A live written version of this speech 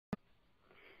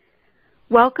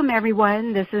Welcome,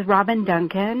 everyone. This is Robin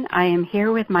Duncan. I am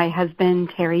here with my husband,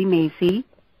 Terry Masci.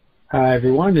 Hi,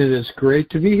 everyone. It is great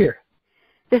to be here.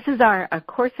 This is our A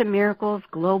Course in Miracles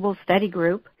Global Study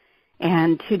Group,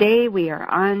 and today we are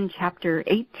on Chapter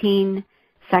 18,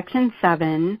 Section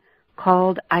 7,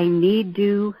 called I Need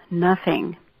Do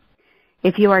Nothing.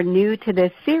 If you are new to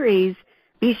this series,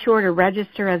 be sure to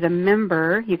register as a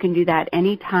member. You can do that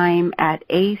anytime at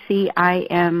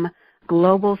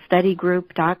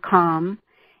ACIMGlobalStudyGroup.com,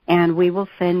 and we will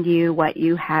send you what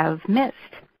you have missed.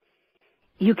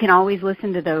 You can always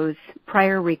listen to those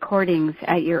prior recordings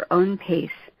at your own pace,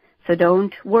 so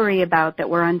don't worry about that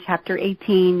we're on Chapter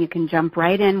 18. You can jump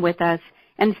right in with us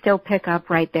and still pick up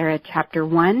right there at Chapter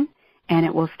 1, and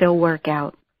it will still work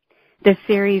out. This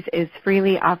series is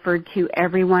freely offered to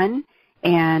everyone,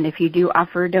 and if you do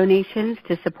offer donations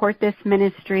to support this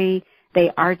ministry,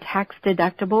 they are tax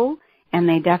deductible, and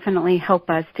they definitely help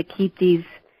us to keep these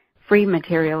free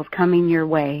materials coming your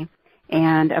way.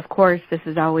 And, of course, this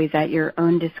is always at your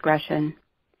own discretion.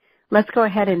 Let's go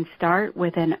ahead and start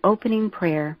with an opening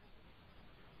prayer.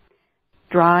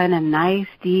 Draw in a nice,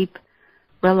 deep,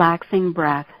 relaxing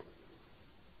breath.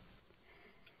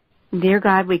 Dear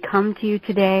God, we come to you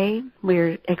today.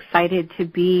 We're excited to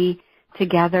be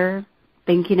together,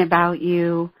 thinking about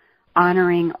you,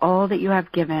 honoring all that you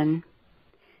have given,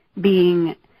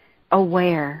 being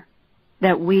aware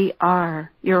that we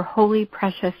are your holy,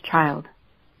 precious child.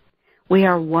 We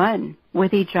are one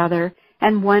with each other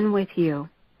and one with you.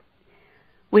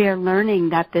 We are learning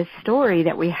that this story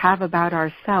that we have about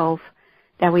ourselves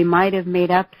that we might have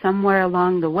made up somewhere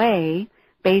along the way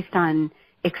based on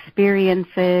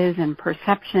experiences and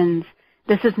perceptions,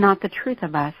 this is not the truth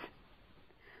of us.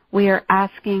 We are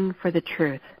asking for the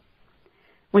truth.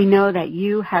 We know that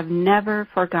you have never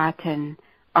forgotten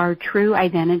our true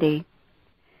identity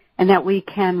and that we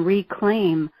can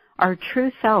reclaim our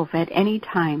true self at any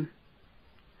time.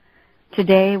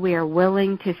 Today we are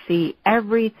willing to see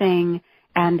everything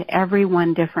and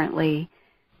everyone differently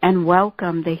and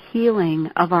welcome the healing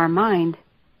of our mind.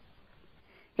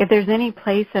 If there's any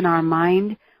place in our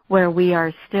mind where we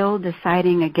are still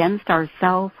deciding against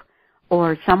ourselves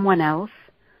or someone else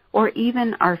or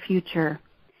even our future,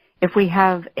 if we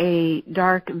have a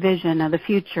dark vision of the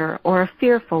future or a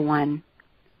fearful one,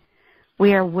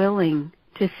 we are willing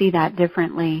to see that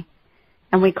differently,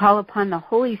 and we call upon the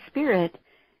Holy Spirit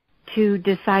to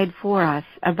decide for us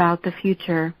about the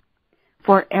future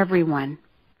for everyone.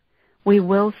 We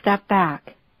will step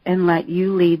back and let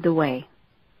you lead the way.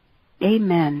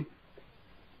 Amen.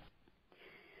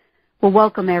 Well,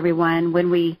 welcome everyone.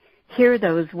 When we hear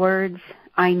those words,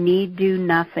 I need do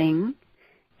nothing,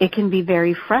 it can be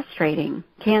very frustrating,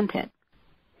 can't it?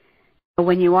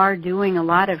 When you are doing a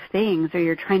lot of things or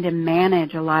you're trying to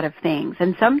manage a lot of things,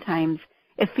 and sometimes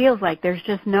it feels like there's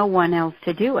just no one else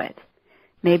to do it.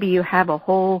 Maybe you have a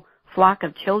whole flock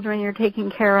of children you're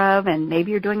taking care of, and maybe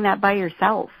you're doing that by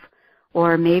yourself.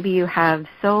 Or maybe you have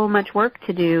so much work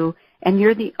to do, and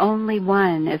you're the only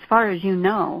one, as far as you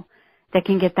know, that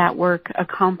can get that work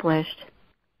accomplished.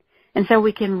 And so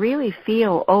we can really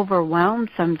feel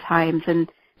overwhelmed sometimes, and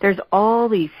there's all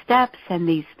these steps and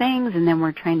these things, and then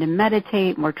we're trying to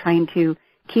meditate, and we're trying to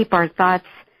keep our thoughts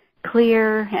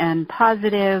clear and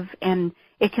positive, and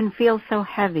it can feel so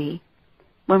heavy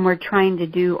when we're trying to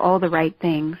do all the right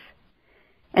things.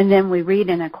 And then we read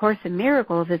in A Course in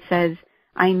Miracles, it says,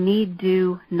 I need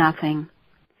do nothing.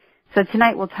 So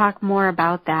tonight we'll talk more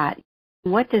about that.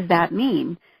 What does that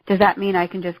mean? Does that mean I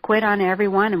can just quit on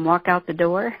everyone and walk out the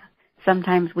door?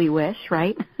 Sometimes we wish,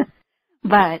 right?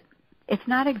 But it's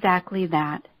not exactly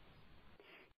that.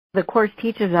 The Course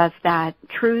teaches us that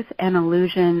truth and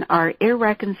illusion are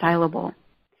irreconcilable,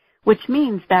 which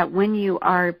means that when you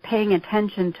are paying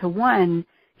attention to one,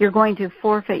 you're going to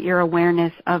forfeit your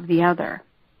awareness of the other.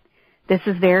 This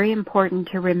is very important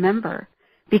to remember,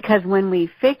 because when we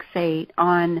fixate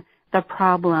on the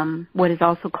problem, what is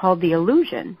also called the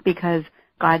illusion, because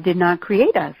God did not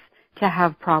create us to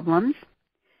have problems.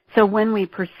 So when we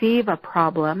perceive a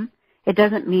problem, it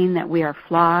doesn't mean that we are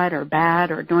flawed or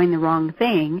bad or doing the wrong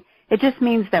thing. It just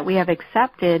means that we have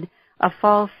accepted a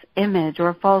false image or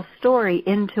a false story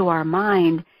into our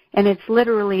mind, and it's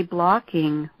literally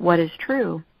blocking what is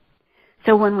true.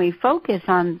 So when we focus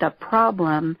on the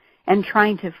problem and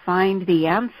trying to find the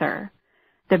answer,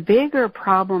 the bigger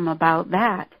problem about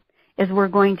that is we're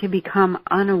going to become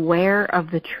unaware of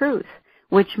the truth,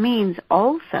 which means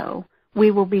also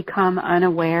we will become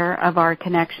unaware of our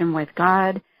connection with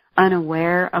God,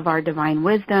 unaware of our divine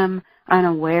wisdom,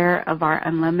 unaware of our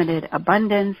unlimited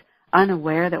abundance,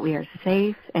 unaware that we are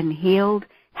safe and healed,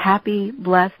 happy,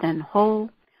 blessed, and whole.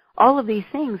 all of these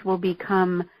things will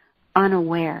become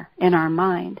unaware in our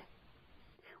mind.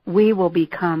 We will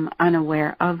become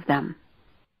unaware of them.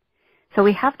 So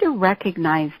we have to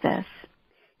recognize this.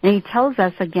 And he tells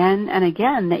us again and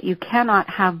again that you cannot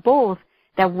have both,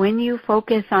 that when you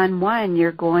focus on one,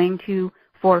 you're going to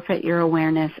forfeit your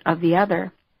awareness of the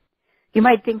other. You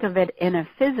might think of it in a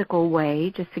physical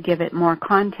way, just to give it more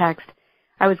context.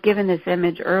 I was given this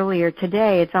image earlier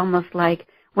today. It's almost like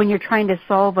when you're trying to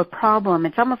solve a problem,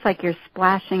 it's almost like you're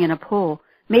splashing in a pool.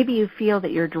 Maybe you feel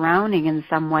that you're drowning in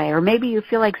some way, or maybe you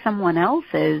feel like someone else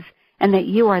is, and that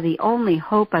you are the only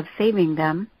hope of saving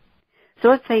them. So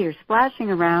let's say you're splashing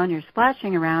around,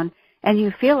 and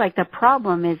you feel like the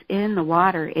problem is in the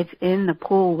water, it's in the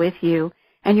pool with you,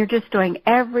 and you're just doing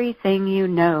everything you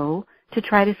know to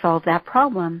try to solve that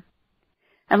problem.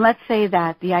 And let's say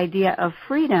that the idea of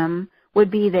freedom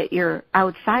would be that you're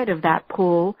outside of that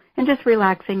pool and just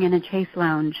relaxing in a chase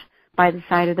lounge by the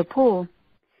side of the pool.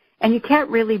 And you can't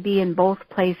really be in both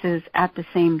places at the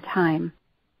same time.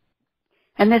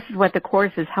 And this is what the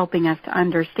Course is helping us to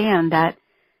understand, that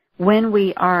when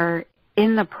we are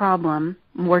in the problem,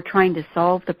 we're trying to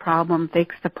solve the problem,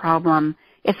 fix the problem,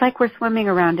 it's like we're swimming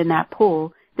around in that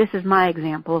pool. This is my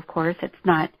example, of course. It's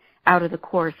not out of the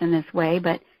Course in this way,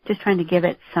 but just trying to give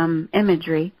it some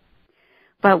imagery.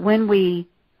 But when we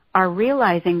are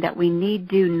realizing that we need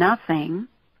do nothing,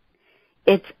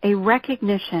 it's a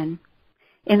recognition.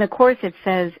 In the Course it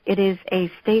says it is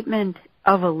a statement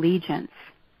of allegiance.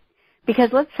 Because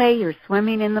let's say you're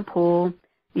swimming in the pool,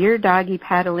 you're doggy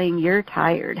paddling, you're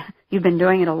tired. You've been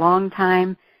doing it a long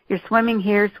time. You're swimming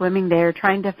here, swimming there,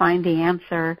 trying to find the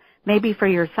answer, maybe for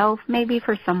yourself, maybe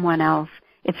for someone else.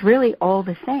 It's really all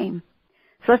the same.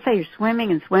 So let's say you're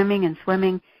swimming and swimming and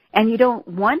swimming, and you don't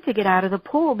want to get out of the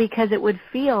pool because it would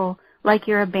feel like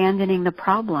you're abandoning the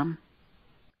problem.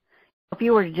 If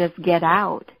you were to just get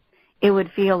out, it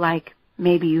would feel like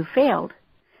maybe you failed.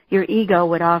 Your ego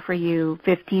would offer you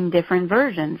 15 different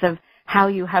versions of how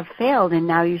you have failed, and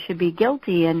now you should be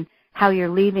guilty, and how you're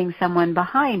leaving someone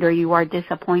behind or you are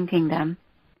disappointing them.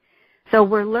 So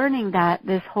we're learning that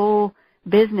this whole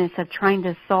business of trying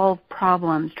to solve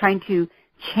problems, trying to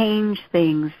change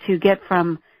things to get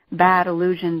from bad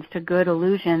illusions to good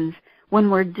illusions, when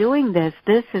we're doing this,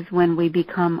 this is when we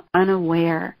become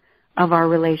unaware of our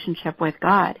relationship with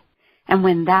God. And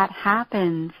when that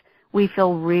happens, we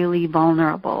feel really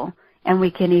vulnerable, and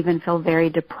we can even feel very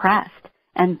depressed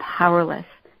and powerless,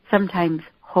 sometimes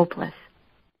hopeless.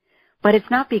 But it's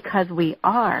not because we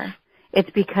are.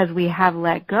 It's because we have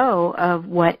let go of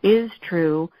what is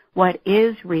true, what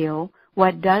is real,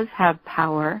 what does have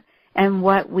power, and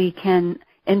what we can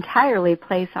entirely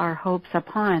place our hopes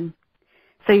upon.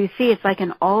 So you see, it's like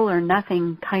an all or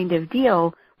nothing kind of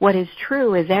deal. What is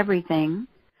true is everything.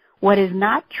 What is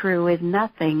not true is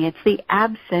nothing. It's the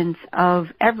absence of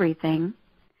everything.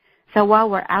 So while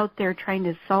we're out there trying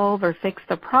to solve or fix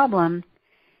the problem,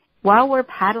 while we're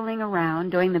paddling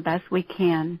around doing the best we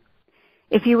can,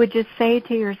 if you would just say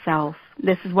to yourself,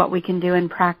 this is what we can do in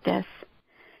practice.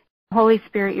 Holy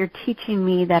Spirit, you're teaching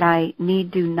me that I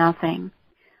need do nothing.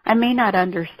 I may not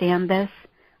understand this.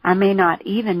 I may not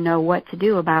even know what to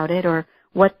do about it or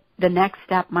what the next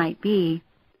step might be,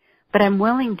 but I'm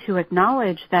willing to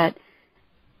acknowledge that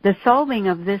the solving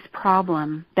of this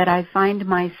problem that I find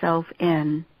myself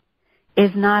in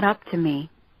is not up to me,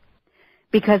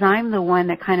 because I'm the one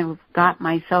that kind of got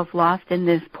myself lost in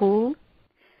this pool.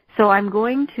 So I'm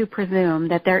going to presume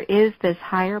that there is this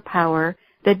higher power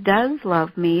that does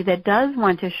love me, that does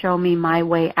want to show me my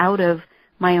way out of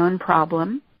my own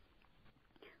problem,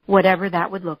 whatever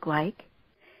that would look like.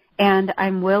 And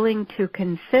I'm willing to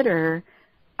consider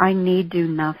I need do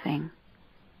nothing.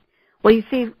 Well, you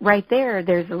see, right there,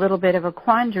 there's a little bit of a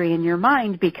quandary in your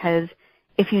mind, because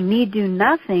if you need do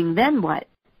nothing, then what?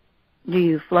 Do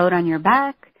you float on your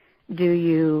back? Do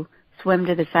you swim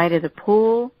to the side of the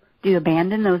pool? Do you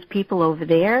abandon those people over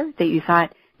there that you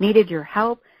thought needed your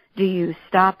help? Do you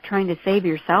stop trying to save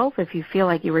yourself if you feel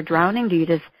like you were drowning? Do you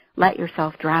just let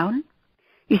yourself drown?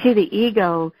 You see, the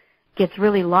ego gets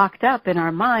really locked up in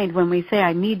our mind when we say,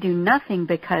 I need do nothing,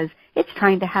 because it's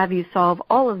trying to have you solve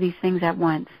all of these things at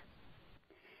once.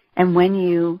 And when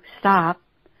you stop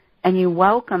and you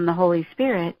welcome the Holy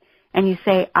Spirit and you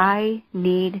say, I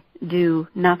need do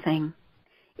nothing,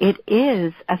 it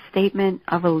is a statement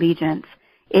of allegiance.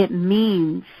 It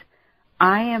means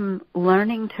I am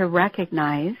learning to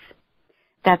recognize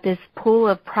that this pool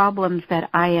of problems that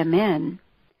I am in,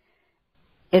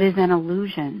 it is an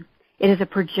illusion. It is a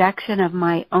projection of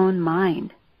my own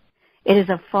mind. It is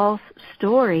a false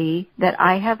story that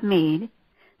I have made,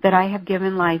 that I have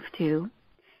given life to,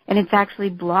 and it's actually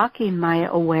blocking my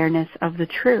awareness of the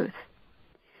truth.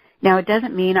 Now, it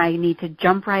doesn't mean I need to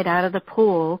jump right out of the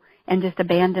pool and just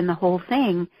abandon the whole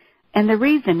thing. And the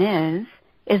reason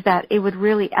is that it would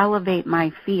really elevate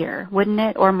my fear, wouldn't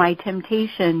it? Or my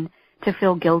temptation to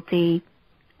feel guilty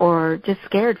or just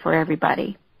scared for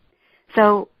everybody.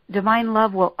 So divine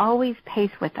love will always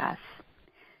pace with us.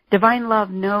 Divine love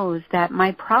knows that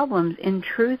my problems in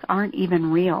truth aren't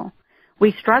even real.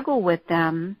 We struggle with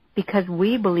them because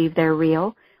we believe they're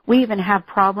real. We even have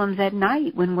problems at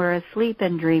night when we're asleep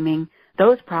and dreaming.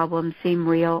 Those problems seem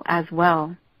real as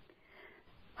well.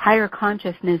 Higher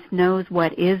consciousness knows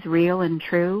what is real and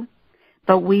true,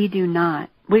 but we do not.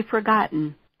 We've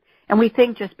forgotten. And we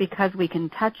think just because we can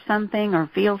touch something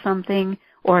or feel something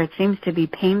or it seems to be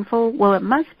painful, well, it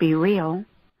must be real.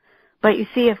 But you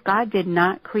see, if God did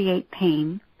not create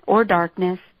pain or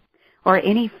darkness or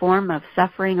any form of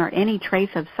suffering or any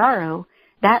trace of sorrow,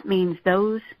 that means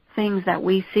those things that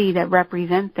we see that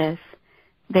represent this,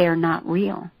 they are not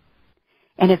real.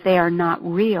 And if they are not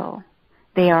real,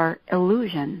 they are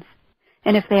illusions.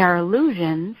 And if they are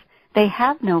illusions, they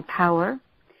have no power.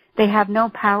 They have no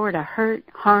power to hurt,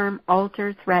 harm,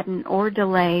 alter, threaten, or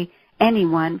delay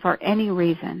anyone for any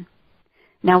reason.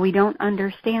 Now, we don't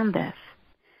understand this.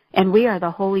 And we are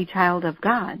the holy child of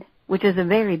God, which is a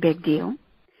very big deal.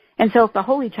 And so if the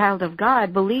holy child of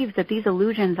God believes that these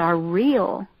illusions are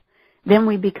real, then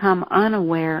we become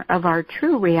unaware of our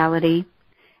true reality.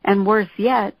 And worse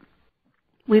yet,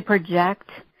 we project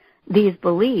these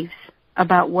beliefs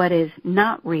about what is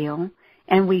not real,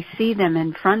 and we see them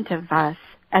in front of us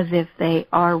as if they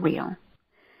are real.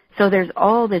 So there's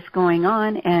all this going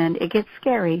on, and it gets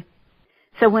scary.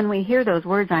 So when we hear those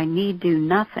words, I need do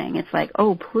nothing, it's like,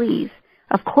 oh, please,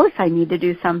 of course I need to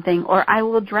do something, or I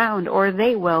will drown, or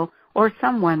they will, or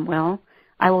someone will.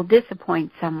 I will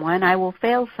disappoint someone, I will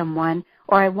fail someone,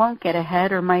 or I won't get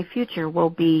ahead, or my future will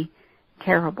be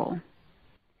terrible.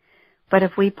 But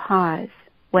if we pause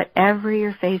whatever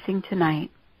you're facing tonight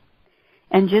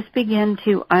and just begin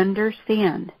to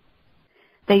understand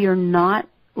that you're not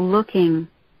looking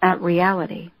at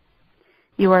reality.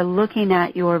 You are looking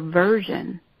at your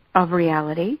version of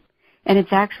reality, and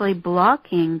it's actually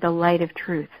blocking the light of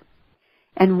truth.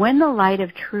 And when the light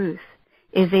of truth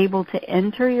is able to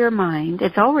enter your mind,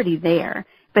 it's already there,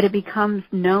 but it becomes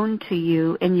known to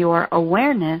you in your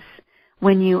awareness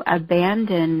when you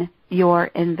abandon your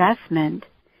investment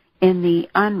in the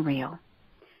unreal.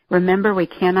 Remember, we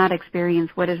cannot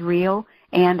experience what is real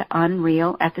and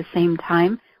unreal at the same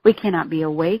time. We cannot be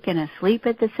awake and asleep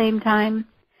at the same time.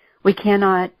 We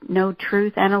cannot know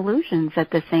truth and illusions at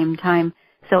the same time.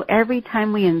 So every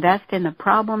time we invest in the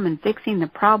problem and fixing the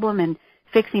problem and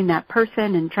fixing that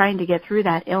person and trying to get through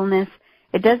that illness,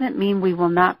 it doesn't mean we will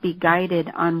not be guided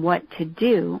on what to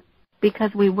do,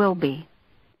 because we will be.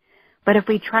 But if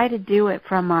we try to do it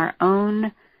from our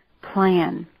own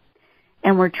plan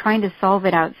and we're trying to solve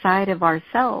it outside of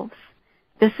ourselves,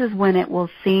 this is when it will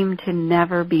seem to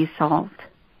never be solved.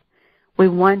 We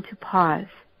want to pause.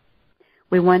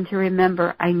 We want to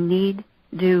remember, I need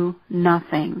do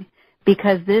nothing,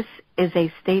 because this is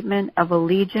a statement of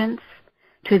allegiance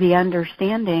to the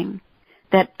understanding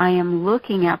that I am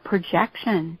looking at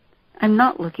projection. I'm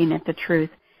not looking at the truth.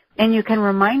 And you can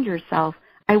remind yourself,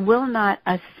 I will not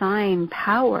assign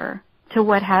power to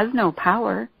what has no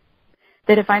power.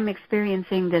 That if I'm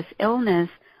experiencing this illness,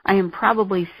 I am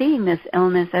probably seeing this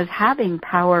illness as having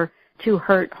power to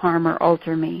hurt, harm, or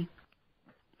alter me.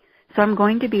 So I'm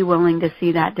going to be willing to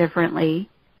see that differently.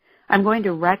 I'm going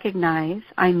to recognize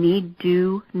I need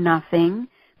do nothing,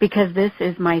 because this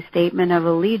is my statement of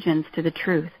allegiance to the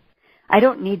truth. I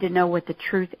don't need to know what the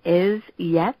truth is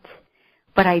yet,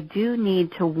 but I do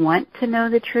need to want to know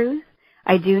the truth.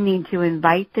 I do need to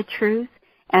invite the truth,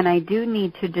 and I do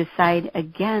need to decide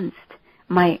against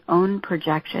my own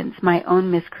projections, my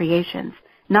own miscreations,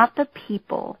 not the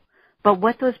people, but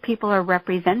what those people are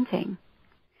representing.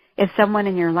 If someone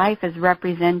in your life is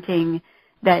representing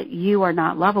that you are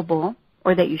not lovable,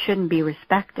 or that you shouldn't be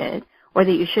respected, or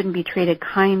that you shouldn't be treated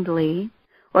kindly,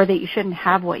 or that you shouldn't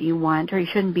have what you want, or you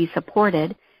shouldn't be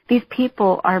supported, these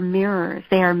people are mirrors.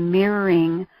 They are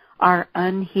mirroring our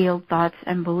unhealed thoughts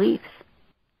and beliefs.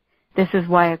 This is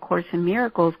why A Course in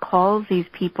Miracles calls these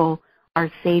people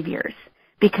our saviors,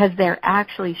 because they're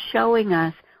actually showing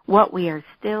us what we are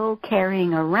still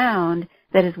carrying around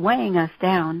that is weighing us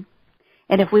down.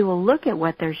 And if we will look at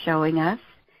what they're showing us,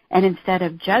 and instead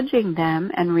of judging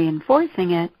them and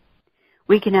reinforcing it,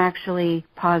 we can actually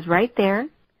pause right there,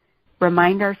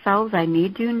 remind ourselves I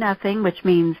need do nothing, which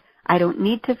means I don't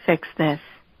need to fix this.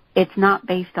 It's not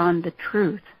based on the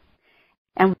truth.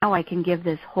 And now I can give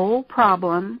this whole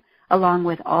problem, along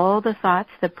with all the thoughts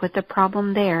that put the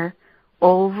problem there,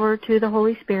 over to the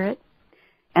Holy Spirit,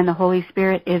 and the Holy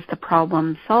Spirit is the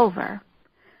problem solver.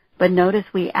 But notice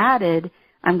we added,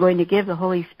 I'm going to give the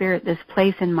Holy Spirit this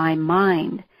place in my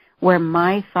mind where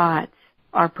my thoughts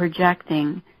are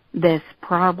projecting this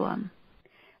problem.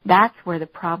 That's where the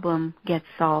problem gets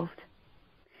solved.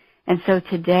 And so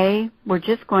today, we're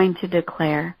just going to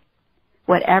declare,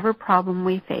 whatever problem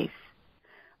we face,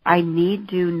 I need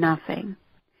do nothing.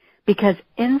 Because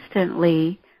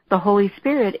instantly, the Holy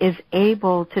Spirit is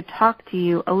able to talk to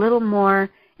you a little more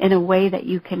in a way that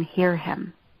you can hear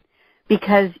Him.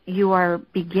 Because you are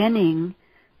beginning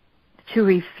to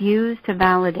refuse to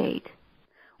validate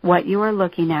what you are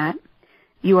looking at.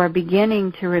 You are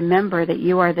beginning to remember that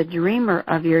you are the dreamer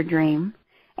of your dream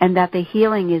and that the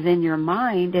healing is in your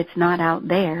mind. It's not out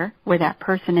there where that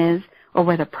person is or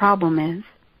where the problem is.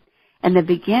 And the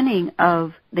beginning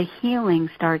of the healing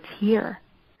starts here.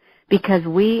 Because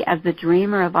we, as the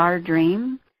dreamer of our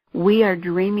dream, we are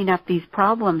dreaming up these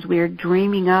problems. We are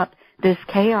dreaming up this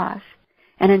chaos.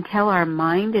 And until our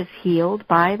mind is healed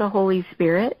by the Holy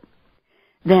Spirit,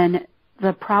 then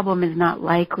the problem is not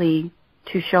likely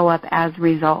to show up as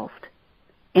resolved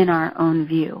in our own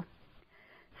view.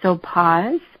 So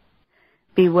pause.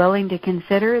 Be willing to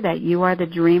consider that you are the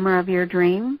dreamer of your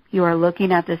dream. You are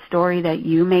looking at the story that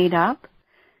you made up.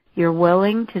 You're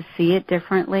willing to see it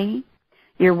differently.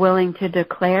 You're willing to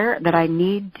declare that I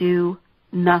need do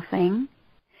nothing.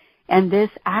 And this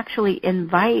actually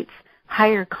invites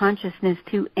higher consciousness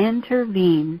to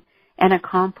intervene and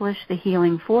accomplish the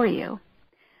healing for you.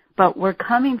 But we're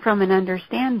coming from an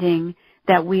understanding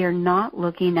that we are not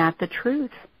looking at the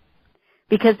truth.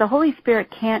 Because the Holy Spirit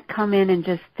can't come in and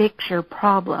just fix your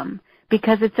problem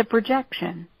because it's a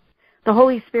projection. The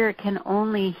Holy Spirit can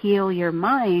only heal your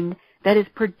mind that is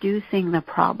producing the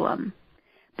problem.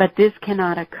 But this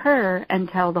cannot occur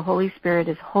until the Holy Spirit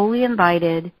is wholly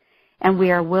invited and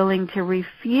we are willing to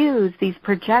refuse these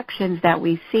projections that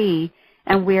we see,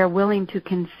 and we are willing to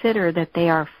consider that they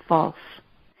are false.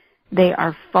 They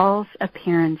are false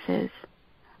appearances,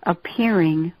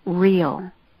 appearing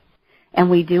real. And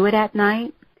we do it at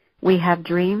night. We have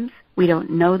dreams. We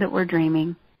don't know that we're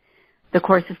dreaming. The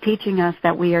Course is teaching us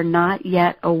that we are not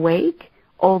yet awake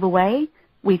all the way.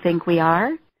 We think we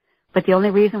are. But the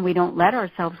only reason we don't let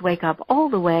ourselves wake up all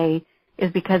the way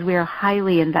is because we are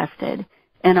highly invested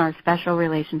in our special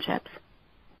relationships.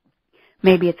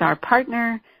 Maybe it's our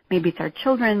partner. Maybe it's our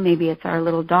children. Maybe it's our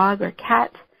little dog or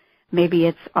cat. Maybe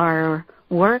it's our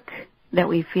work that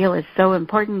we feel is so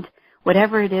important.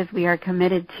 Whatever it is we are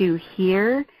committed to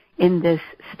here in this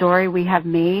story we have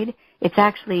made, it's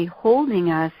actually holding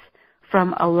us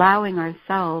from allowing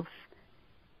ourselves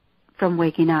from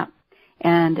waking up.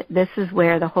 And this is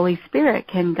where the Holy Spirit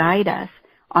can guide us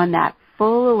on that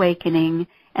full awakening,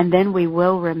 and then we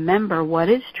will remember what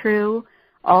is true,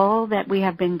 all that we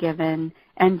have been given,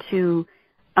 and to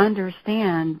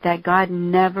understand that God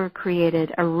never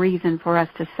created a reason for us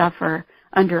to suffer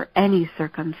under any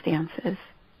circumstances.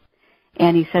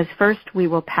 And He says, first we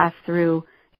will pass through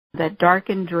the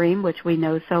darkened dream, which we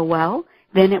know so well.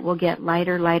 Then it will get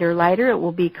lighter, lighter, lighter. It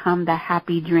will become the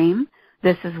happy dream.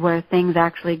 This is where things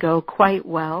actually go quite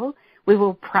well. We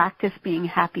will practice being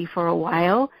happy for a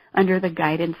while under the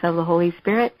guidance of the Holy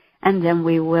Spirit, and then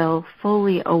we will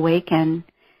fully awaken,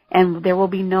 and there will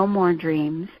be no more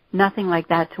dreams, nothing like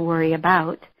that to worry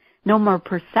about, no more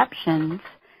perceptions,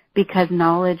 because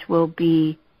knowledge will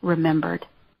be remembered.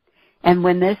 And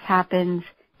when this happens,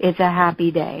 it's a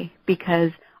happy day,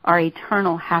 because our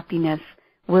eternal happiness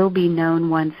will be known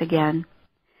once again.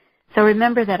 So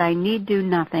remember that I need do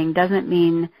nothing doesn't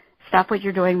mean stop what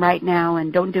you're doing right now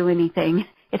and don't do anything.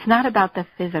 It's not about the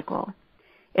physical.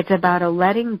 It's about a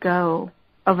letting go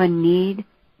of a need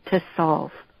to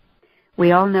solve.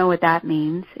 We all know what that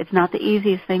means. It's not the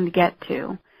easiest thing to get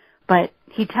to. But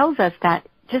He tells us that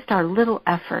just our little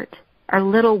effort, our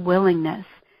little willingness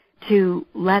to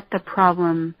let the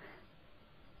problem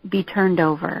be turned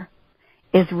over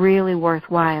is really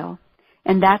worthwhile.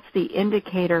 And that's the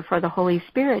indicator for the Holy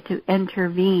Spirit to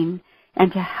intervene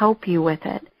and to help you with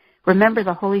it. Remember,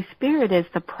 the Holy Spirit is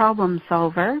the problem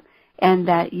solver, and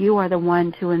that you are the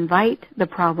one to invite the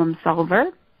problem solver.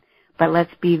 But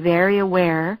let's be very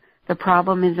aware, the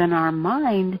problem is in our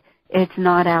mind, it's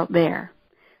not out there.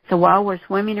 So while we're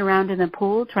swimming around in the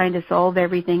pool trying to solve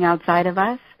everything outside of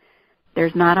us,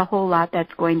 there's not a whole lot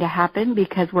that's going to happen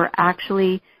because we're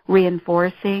actually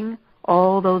reinforcing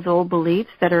all those old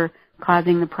beliefs that are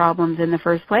causing the problems in the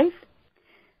first place.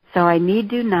 So I need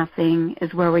do nothing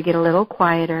is where we get a little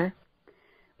quieter.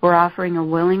 We're offering a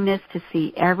willingness to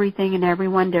see everything and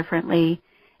everyone differently.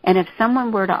 And if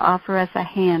someone were to offer us a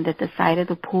hand at the side of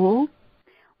the pool,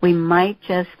 we might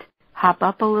just hop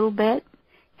up a little bit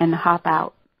and hop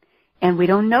out. And we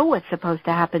don't know what's supposed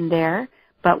to happen there,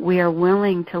 but we are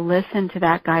willing to listen to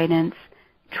that guidance,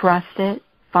 trust it,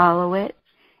 follow it,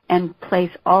 and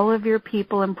place all of your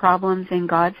people and problems in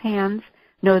God's hands.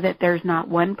 Know that there's not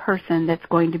one person that's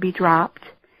going to be dropped,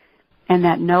 and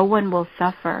that no one will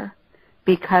suffer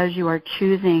because you are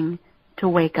choosing to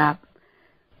wake up.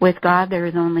 With God, there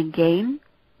is only gain.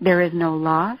 There is no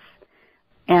loss.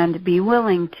 And be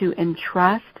willing to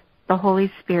entrust the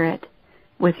Holy Spirit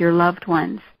with your loved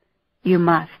ones. You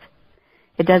must.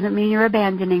 It doesn't mean you're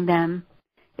abandoning them.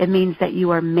 It means that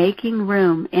you are making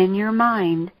room in your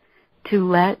mind to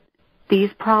let these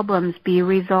problems be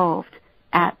resolved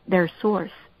at their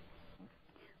source,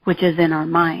 which is in our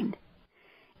mind.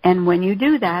 And when you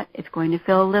do that, it's going to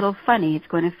feel a little funny. It's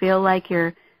going to feel like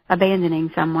you're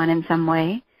abandoning someone in some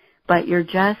way, but you're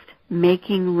just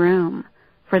making room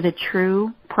for the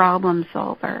true problem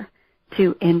solver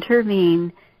to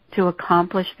intervene, to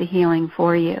accomplish the healing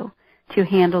for you, to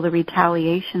handle the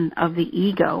retaliation of the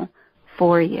ego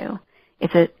for you.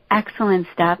 It's an excellent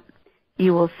step.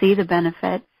 You will see the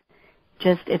benefits.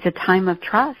 It's a time of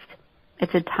trust.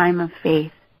 It's a time of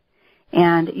faith.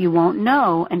 And you won't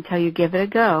know until you give it a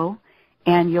go,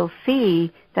 and you'll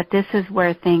see that this is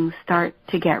where things start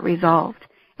to get resolved.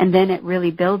 And then it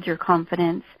really builds your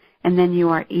confidence, and then you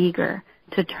are eager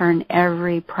to turn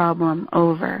every problem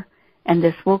over. And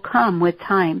this will come with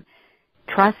time.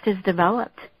 Trust is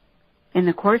developed. In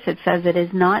the Course it says it is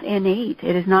not innate.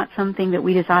 It is not something that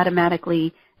we just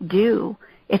automatically do.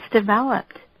 It's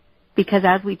developed. Because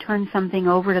as we turn something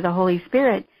over to the Holy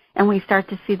Spirit and we start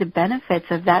to see the benefits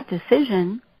of that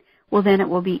decision, well, then it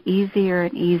will be easier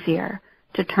and easier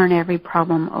to turn every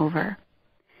problem over.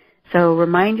 So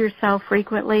remind yourself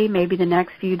frequently, maybe the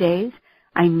next few days,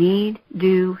 I need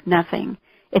do nothing.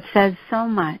 It says so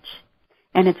much.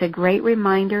 And it's a great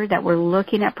reminder that we're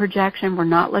looking at projection. We're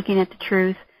not looking at the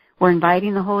truth. We're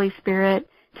inviting the Holy Spirit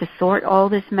to sort all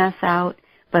this mess out.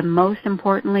 But most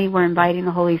importantly, we're inviting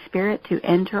the Holy Spirit to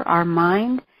enter our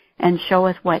mind and show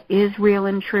us what is real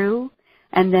and true.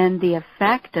 And then the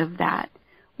effect of that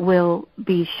will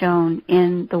be shown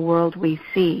in the world we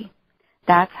see.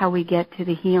 That's how we get to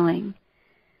the healing.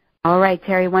 All right,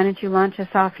 Terry, why don't you launch us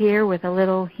off here with a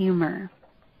little humor?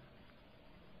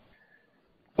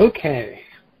 Okay.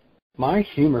 My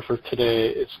humor for today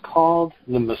is called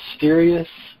The Mysterious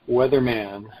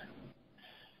Weatherman.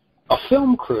 A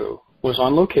film crew was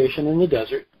on location in the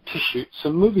desert to shoot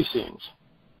some movie scenes.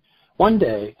 One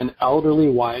day, an elderly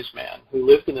wise man who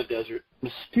lived in the desert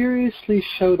mysteriously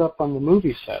showed up on the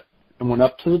movie set and went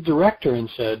up to the director and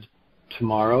said,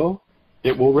 "Tomorrow,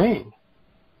 it will rain."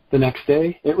 The next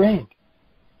day, it rained,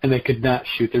 and they could not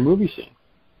shoot their movie scene.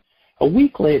 A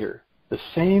week later, the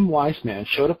same wise man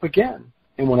showed up again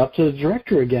and went up to the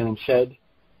director again and said,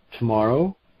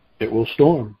 "Tomorrow, it will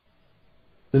storm."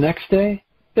 The next day,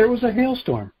 there was a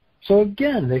hailstorm, so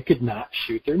again they could not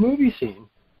shoot their movie scene.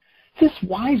 "This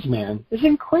wise man is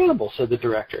incredible," said the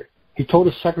director. He told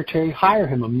his secretary to hire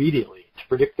him immediately to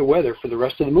predict the weather for the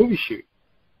rest of the movie shoot.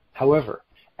 However,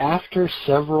 after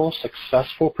several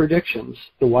successful predictions,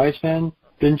 the wise man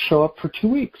didn't show up for 2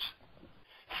 weeks.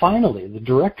 Finally, the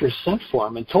director sent for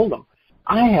him and told him,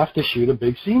 "I have to shoot a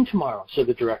big scene tomorrow," said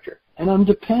the director, "and I'm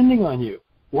depending on you.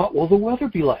 What will the weather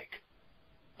be like?"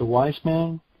 The wise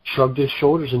man shrugged his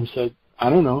shoulders and said, "I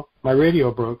don't know. My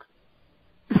radio broke."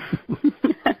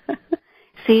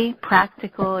 See,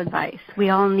 practical advice. We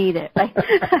all need it. That's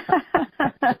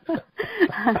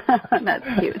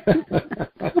cute.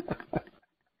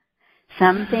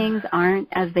 Some things aren't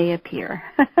as they appear.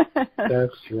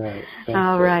 That's right.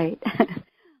 All right.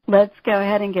 Let's go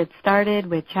ahead and get started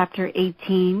with Chapter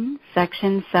 18,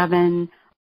 Section 7,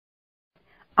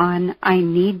 on I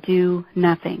Need Do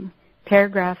Nothing.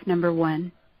 Paragraph number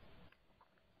 1.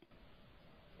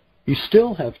 You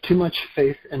still have too much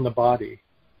faith in the body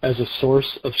as a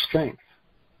source of strength.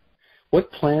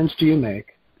 What plans do you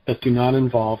make that do not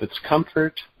involve its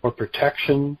comfort or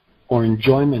protection or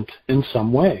enjoyment in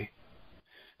some way?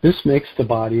 This makes the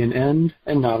body an end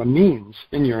and not a means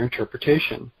in your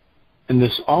interpretation. And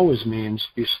this always means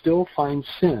you still find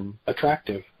sin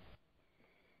attractive.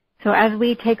 So as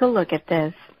we take a look at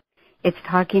this, it's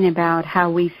talking about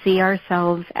how we see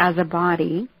ourselves as a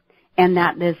body, and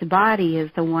that this body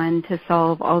is the one to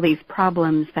solve all these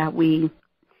problems that we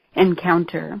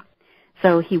encounter.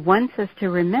 So he wants us to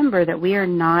remember that we are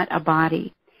not a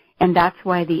body, and that's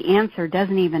why the answer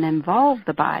doesn't even involve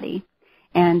the body.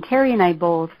 And Terry and I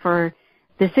both, for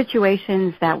the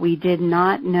situations that we did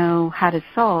not know how to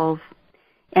solve,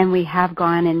 and we have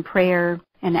gone in prayer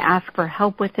and asked for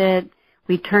help with it.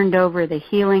 We turned over the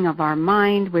healing of our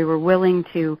mind. We were willing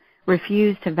to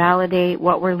refuse to validate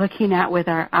what we're looking at with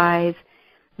our eyes.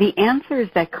 The answers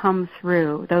that come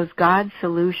through, those God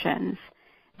solutions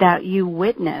that you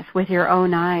witness with your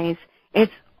own eyes,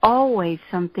 it's always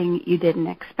something you didn't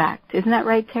expect. Isn't that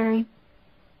right, Terry?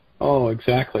 Oh,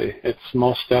 exactly. It's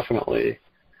most definitely.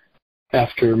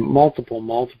 After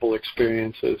multiple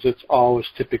experiences, it's always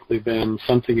typically been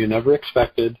something you never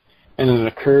expected, and it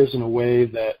occurs in a way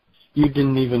that you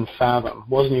didn't even fathom,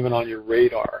 wasn't even on your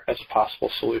radar as a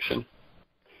possible solution.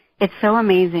 It's so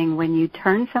amazing when you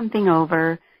turn something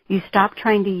over, you stop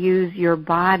trying to use your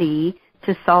body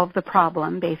to solve the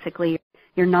problem, basically.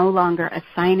 You're no longer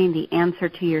assigning the answer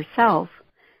to yourself.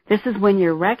 This is when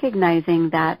you're recognizing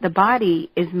that the body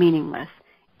is meaningless.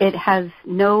 It has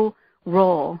no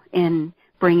role in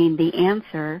bringing the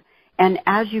answer. And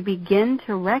as you begin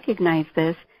to recognize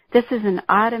this, this is an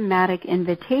automatic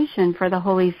invitation for the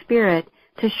Holy Spirit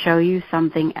to show you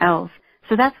something else.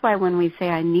 So that's why when we say,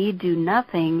 I need do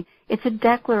nothing, it's a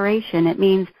declaration. It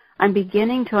means I'm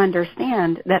beginning to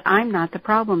understand that I'm not the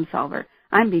problem solver.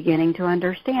 I'm beginning to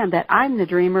understand that I'm the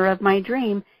dreamer of my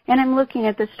dream, and I'm looking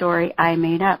at the story I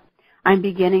made up. I'm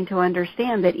beginning to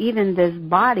understand that even this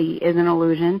body is an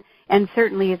illusion, and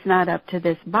certainly it's not up to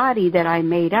this body that I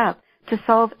made up to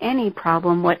solve any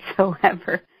problem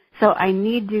whatsoever. So I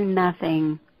need do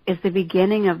nothing is the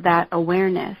beginning of that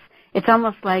awareness. It's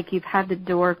almost like you've had the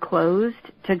door closed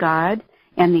to God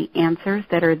and the answers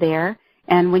that are there.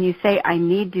 And when you say, I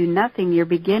need do nothing, you're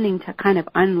beginning to kind of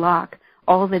unlock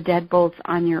all the deadbolts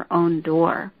on your own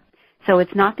door. So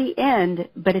it's not the end,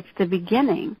 but it's the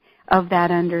beginning of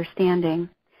that understanding.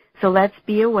 So let's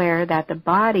be aware that the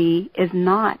body is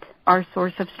not our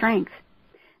source of strength,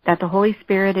 that the Holy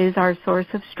Spirit is our source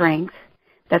of strength,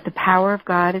 that the power of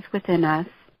God is within us,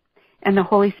 and the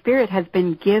Holy Spirit has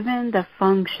been given the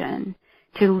function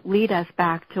to lead us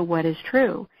back to what is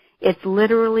true. It's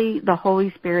literally the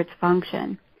Holy Spirit's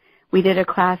function. We did a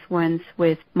class once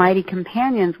with Mighty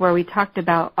Companions where we talked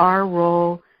about our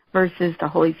role versus the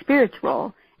Holy Spirit's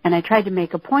role. And I tried to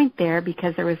make a point there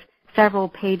because there was several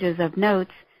pages of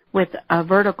notes with a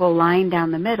vertical line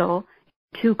down the middle,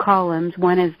 2 columns.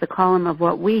 One is the column of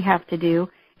what we have to do,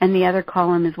 and the other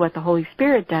column is what the Holy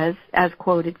Spirit does, as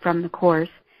quoted from the Course.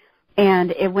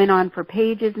 And it went on for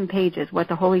pages and pages, what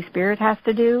the Holy Spirit has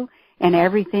to do and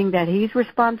everything that He's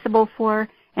responsible for.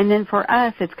 And then for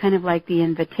us, it's kind of like the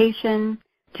invitation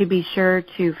to be sure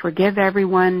to forgive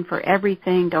everyone for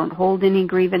everything, don't hold any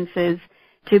grievances,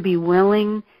 to be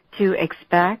willing to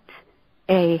expect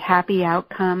a happy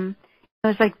outcome.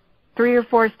 There's like 3 or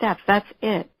 4 steps. That's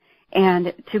it.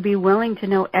 And to be willing to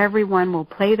know everyone will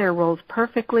play their roles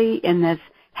perfectly in this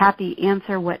happy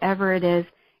answer, whatever it is,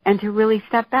 and to really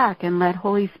step back and let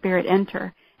Holy Spirit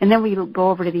enter. And then we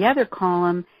go over to the other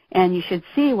column, and you should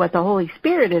see what the Holy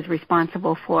Spirit is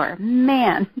responsible for.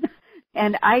 Man.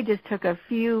 And I just took a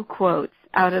few quotes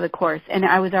out of the Course, and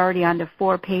I was already on to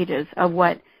 4 pages of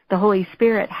what the Holy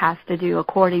Spirit has to do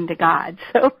according to God.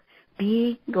 So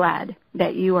be glad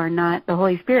that you are not the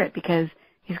Holy Spirit, because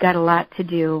He's got a lot to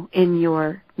do in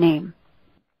your name.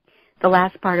 The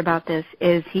last part about this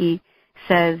is he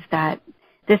says that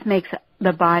this makes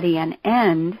the body an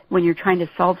end when you're trying to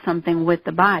solve something with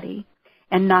the body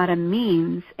and not a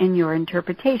means in your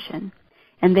interpretation.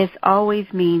 And this always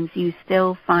means you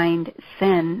still find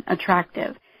sin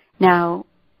attractive. Now,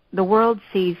 the world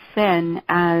sees sin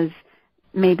as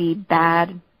maybe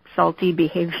bad, salty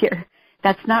behavior.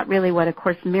 That's not really what A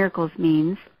Course in Miracles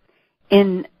means.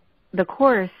 In the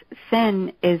Course,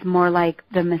 sin is more like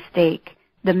the mistake,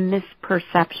 the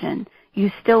misperception.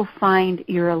 You still find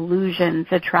your illusions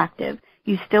attractive.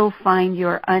 You still find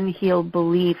your unhealed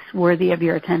beliefs worthy of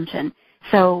your attention.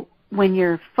 So when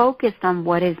you're focused on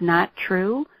what is not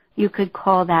true, you could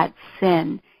call that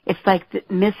sin. It's like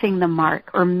missing the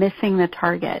mark or missing the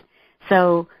target.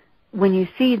 So when you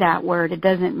see that word, it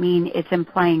doesn't mean it's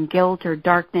implying guilt or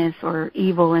darkness or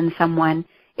evil in someone.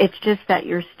 It's just that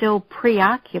you're still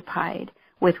preoccupied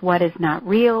with what is not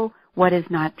real, what is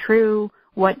not true,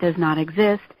 what does not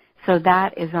exist. So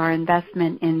that is our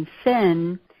investment in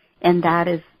sin, and that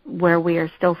is where we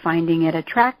are still finding it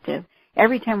attractive.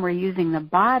 Every time we're using the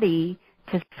body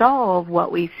to solve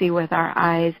what we see with our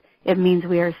eyes, it means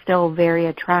we are still very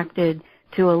attracted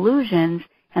to illusions,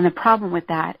 and the problem with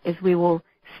that is we will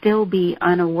still be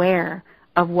unaware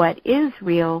of what is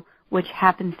real, which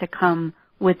happens to come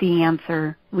with the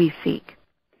answer we seek.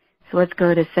 So let's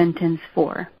go to sentence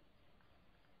 4.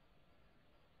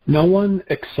 No one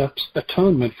accepts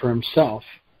atonement for himself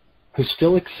who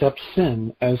still accepts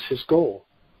sin as his goal.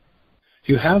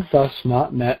 You have thus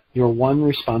not met your one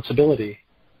responsibility.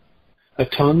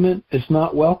 Atonement is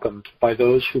not welcomed by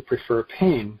those who prefer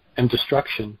pain and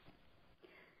destruction.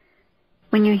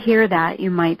 When you hear that,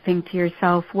 you might think to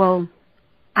yourself, well,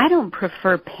 I don't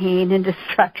prefer pain and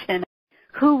destruction.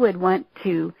 Who would want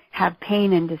to have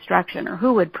pain and destruction, or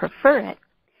who would prefer it?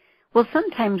 Well,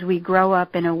 sometimes we grow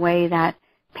up in a way that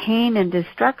pain and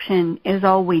destruction is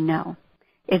all we know.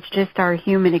 It's just our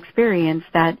human experience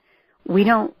that we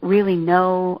don't really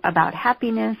know about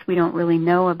happiness. We don't really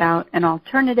know about an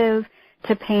alternative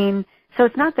to pain. So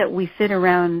it's not that we sit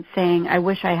around saying, I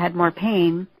wish I had more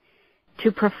pain.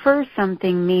 To prefer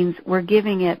something means we're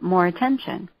giving it more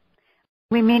attention.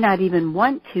 We may not even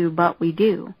want to, but we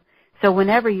do. So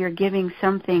whenever you're giving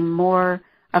something more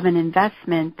of an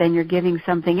investment than you're giving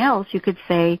something else, you could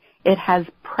say it has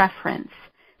preference.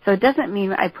 So it doesn't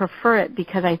mean I prefer it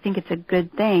because I think it's a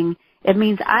good thing. It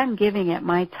means I'm giving it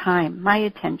my time, my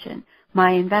attention,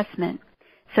 my investment.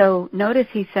 So notice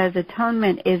he says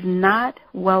atonement is not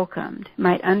welcomed,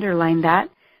 might underline that,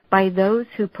 by those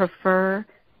who prefer,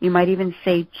 you might even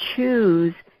say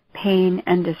choose pain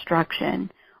and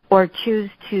destruction, or choose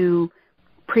to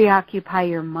preoccupy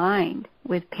your mind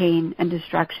with pain and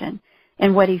destruction.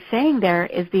 And what he's saying there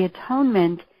is the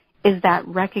atonement is that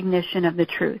recognition of the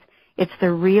truth. It's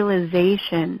the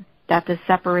realization that the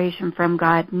separation from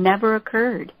God never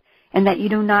occurred, and that you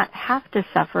do not have to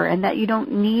suffer, and that you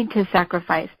don't need to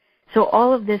sacrifice. So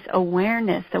all of this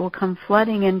awareness that will come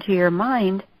flooding into your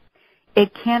mind,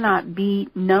 it cannot be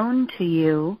known to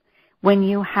you when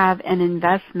you have an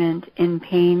investment in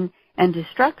pain and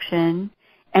destruction,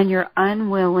 and you're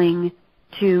unwilling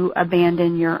to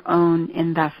abandon your own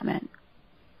investment.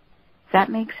 Does that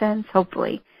make sense?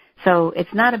 Hopefully. So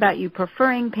it's not about you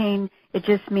preferring pain. It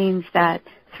just means that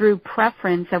through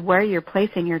preference of where you're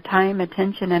placing your time,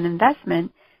 attention, and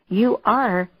investment, you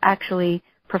are actually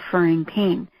preferring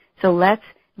pain. So let's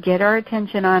get our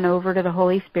attention on over to the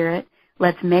Holy Spirit.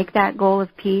 Let's make that goal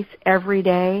of peace every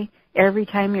day, every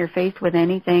time you're faced with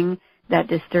anything that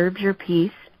disturbs your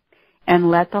peace,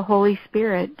 and let the Holy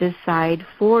Spirit decide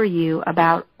for you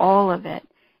about all of it,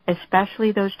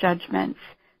 especially those judgments.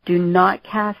 Do not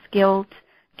cast guilt.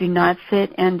 Do not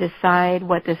sit and decide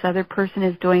what this other person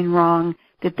is doing wrong,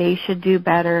 that they should do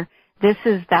better. This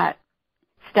is that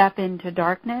step into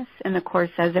darkness, and the Course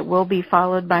says it will be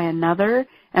followed by another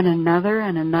and another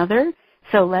and another.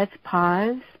 So let's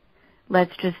pause.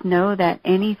 Let's just know that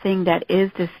anything that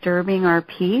is disturbing our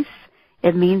peace,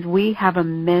 it means we have a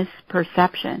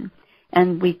misperception.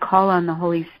 And we call on the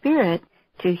Holy Spirit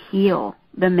to heal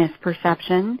the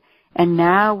misperception. And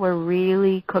now we're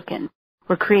really cooking.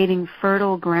 We're creating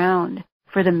fertile ground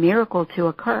for the miracle to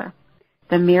occur.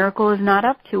 The miracle is not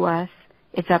up to us.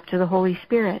 It's up to the Holy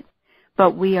Spirit.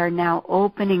 But we are now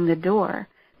opening the door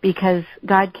because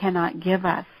God cannot give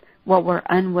us what we're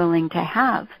unwilling to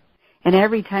have. And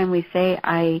every time we say,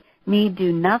 I need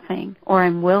do nothing, or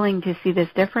I'm willing to see this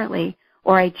differently,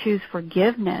 or I choose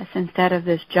forgiveness instead of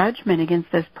this judgment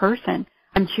against this person,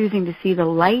 I'm choosing to see the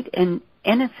light and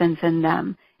innocence in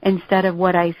them instead of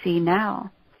what I see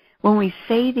now. When we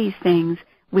say these things,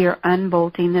 we are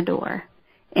unbolting the door.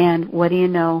 And what do you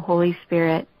know? Holy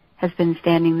Spirit has been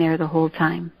standing there the whole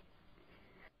time.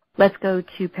 Let's go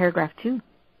to paragraph 2.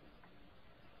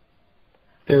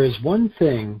 There is one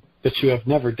thing that you have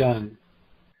never done.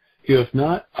 You have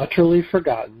not utterly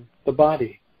forgotten the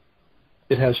body.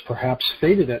 It has perhaps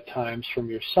faded at times from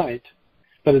your sight,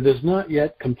 but it has not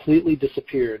yet completely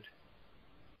disappeared.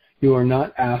 You are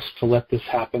not asked to let this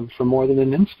happen for more than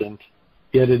an instant,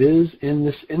 yet it is in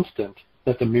this instant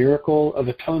that the miracle of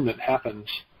atonement happens.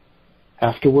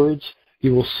 Afterwards,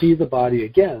 you will see the body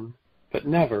again, but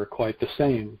never quite the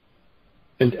same.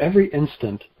 And every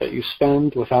instant that you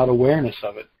spend without awareness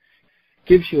of it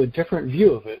gives you a different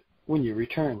view of it when you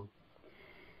return.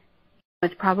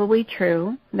 It's probably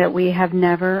true that we have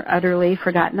never utterly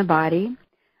forgotten the body.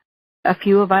 A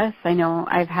few of us, I know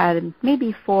I've had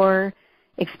maybe 4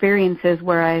 experiences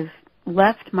where I've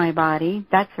left my body.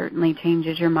 That certainly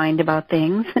changes your mind about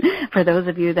things for those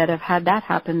of you that have had that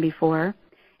happen before.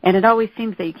 And it always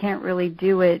seems that you can't really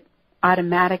do it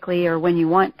automatically or when you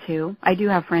want to. I do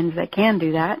have friends that can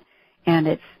do that, and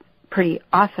it's pretty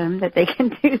awesome that they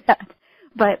can do that.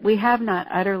 But we have not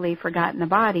utterly forgotten the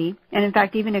body. And in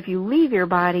fact, even if you leave your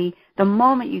body, the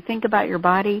moment you think about your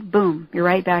body, boom, you're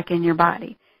right back in your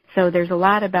body. So there's a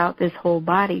lot about this whole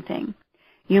body thing.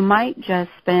 You might just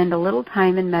spend a little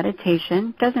time in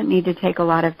meditation. Doesn't need to take a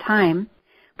lot of time.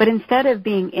 But instead of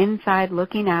being inside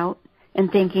looking out,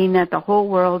 and thinking that the whole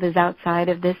world is outside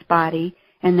of this body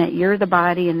and that you're the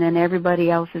body and then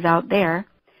everybody else is out there,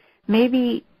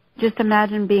 maybe just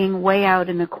imagine being way out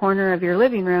in the corner of your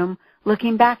living room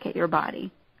looking back at your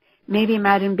body. Maybe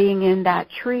imagine being in that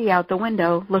tree out the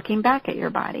window looking back at your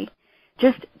body.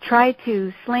 Just try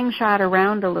to slingshot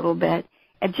around a little bit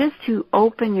and just to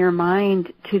open your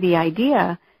mind to the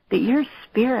idea that you're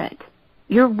spirit.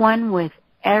 You're one with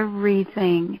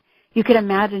everything. You could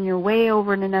imagine you're way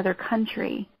over in another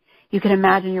country. You could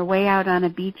imagine you're way out on a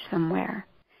beach somewhere.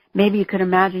 Maybe you could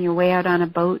imagine you're way out on a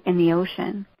boat in the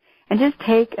ocean. And just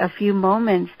take a few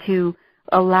moments to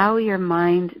allow your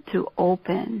mind to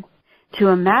open, to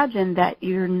imagine that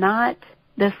you're not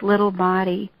this little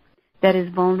body that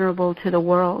is vulnerable to the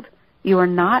world. You are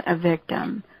not a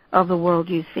victim of the world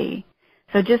you see.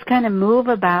 So just kind of move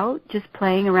about, just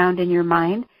playing around in your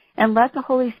mind, and let the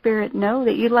Holy Spirit know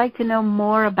that you'd like to know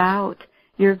more about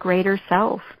your greater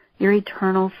self, your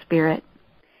eternal spirit.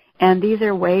 And these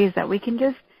are ways that we can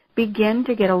just begin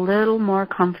to get a little more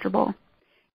comfortable.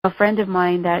 A friend of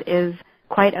mine that is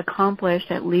quite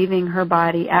accomplished at leaving her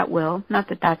body at will, not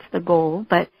that that's the goal,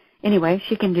 but anyway,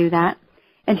 she can do that.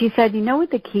 And she said, you know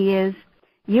what the key is?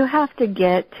 You have to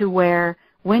get to where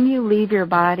when you leave your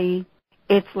body,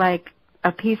 it's like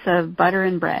a piece of butter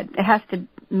and bread. It has to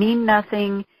mean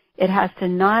nothing. It has to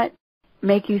not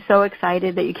make you so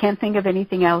excited that you can't think of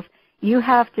anything else. You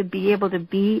have to be able to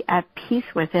be at peace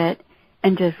with it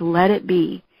and just let it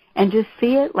be and just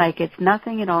see it like it's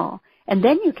nothing at all. And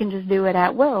then you can just do it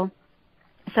at will.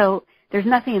 So there's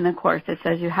nothing in the Course that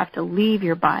says you have to leave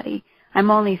your body.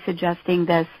 I'm only suggesting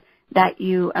this, that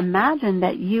you imagine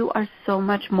that you are so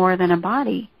much more than a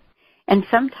body. And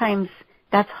sometimes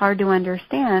that's hard to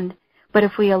understand, but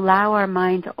if we allow our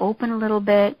mind to open a little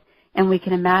bit and we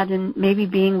can imagine maybe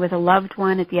being with a loved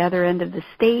one at the other end of the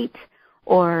state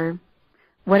or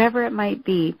whatever it might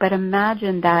be, but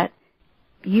imagine that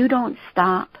you don't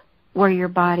stop where your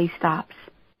body stops.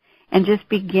 And just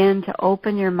begin to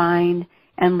open your mind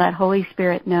and let Holy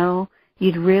Spirit know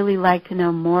you'd really like to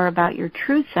know more about your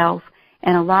true self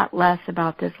and a lot less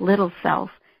about this little self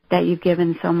that you've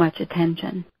given so much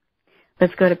attention.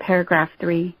 Let's go to paragraph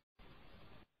 3.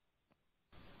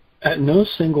 At no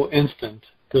single instant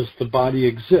does the body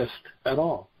exist at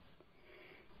all.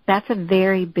 That's a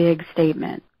very big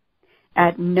statement.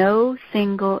 At no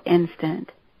single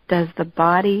instant does the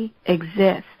body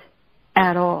exist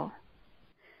at all.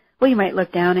 Well, you might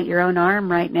look down at your own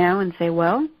arm right now and say,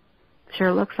 well,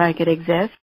 sure looks like it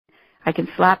exists. I can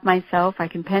slap myself. I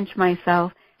can pinch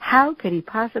myself. How could he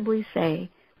possibly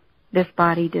say this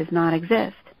body does not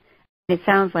exist? It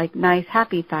sounds like nice,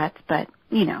 happy thoughts, but,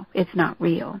 it's not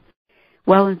real.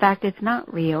 Well, in fact, it's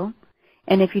not real.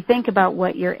 And if you think about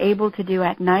what you're able to do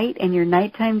at night in your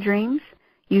nighttime dreams,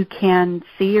 you can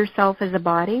see yourself as a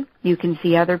body. You can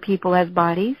see other people as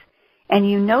bodies. And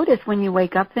you notice when you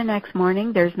wake up the next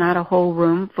morning, there's not a whole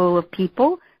room full of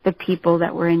people, the people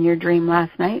that were in your dream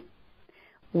last night.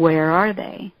 Where are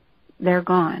they? They're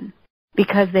gone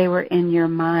because they were in your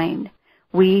mind.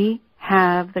 We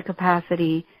have the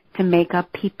capacity to make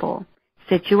up people,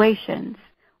 situations,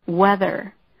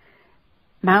 weather,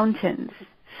 mountains,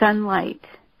 sunlight,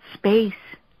 space,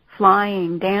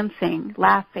 flying, dancing,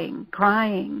 laughing,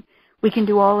 crying. We can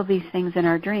do all of these things in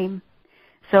our dream.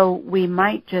 So we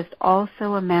might just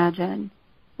also imagine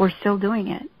we're still doing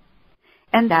it.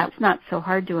 And that's not so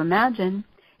hard to imagine,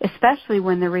 especially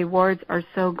when the rewards are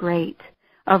so great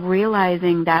of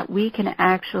realizing that we can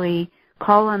actually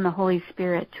call on the Holy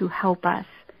Spirit to help us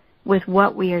with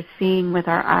what we are seeing with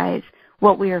our eyes,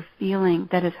 what we are feeling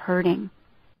that is hurting.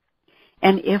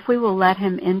 And if we will let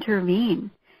him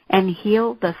intervene and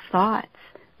heal the thoughts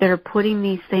that are putting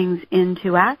these things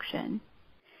into action,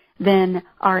 then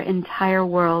our entire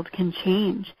world can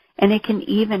change, and it can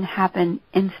even happen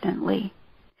instantly.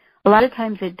 A lot of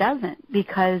times it doesn't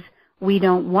because we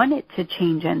don't want it to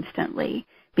change instantly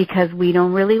because we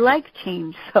don't really like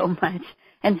change so much.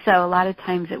 And so a lot of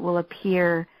times it will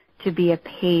appear to be a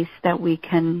pace that we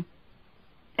can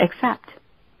accept.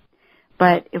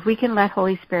 But if we can let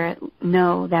Holy Spirit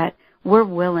know that we're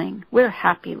willing, we're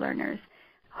happy learners.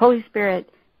 Holy Spirit,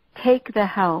 take the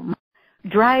helm,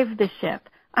 drive the ship.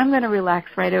 I'm going to relax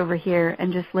right over here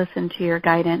and just listen to your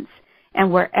guidance.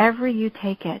 And wherever you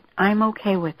take it, I'm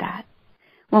okay with that.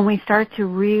 When we start to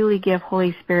really give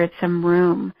Holy Spirit some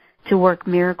room to work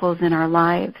miracles in our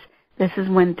lives, this is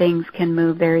when things can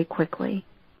move very quickly.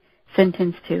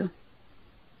 Sentence 2.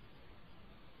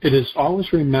 It is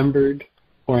always remembered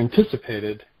or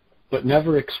anticipated, but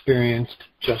never experienced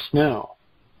just now.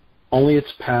 Only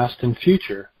its past and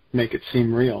future make it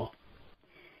seem real.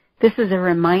 This is a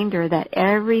reminder that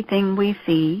everything we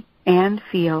see and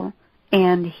feel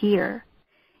and hear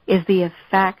is the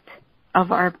effect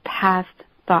of our past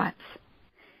thoughts.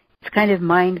 It's kind of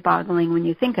mind-boggling when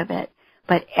you think of it,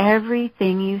 but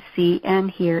everything you see and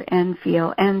hear and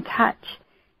feel and touch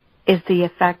is the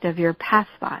effect of your past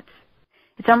thoughts.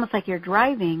 It's almost like you're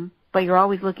driving, but you're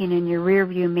always looking in your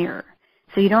rearview mirror.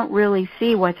 So you don't really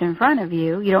see what's in front of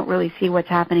you. You don't really see what's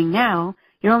happening now.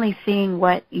 You're only seeing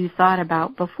what you thought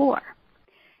about before.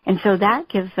 And so that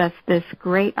gives us this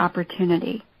great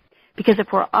opportunity. Because if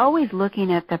we're always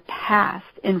looking at the past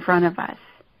in front of us,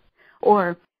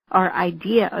 or our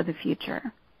idea of the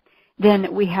future,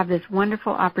 then we have this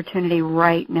wonderful opportunity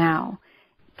right now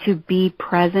to be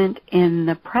present in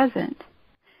the present.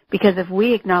 Because if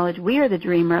we acknowledge we are the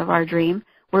dreamer of our dream,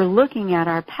 we're looking at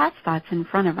our past thoughts in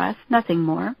front of us, nothing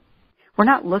more. We're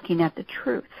not looking at the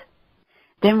truth.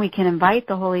 Then we can invite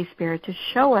the Holy Spirit to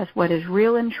show us what is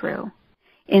real and true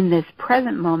in this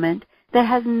present moment that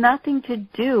has nothing to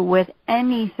do with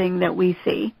anything that we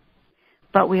see.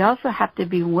 But we also have to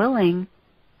be willing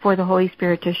for the Holy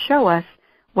Spirit to show us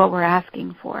what we're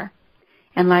asking for.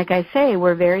 And like I say,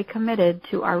 we're very committed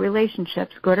to our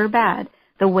relationships, good or bad,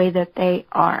 the way that they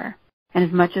are. And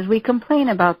as much as we complain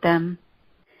about them,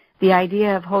 the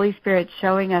idea of Holy Spirit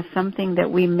showing us something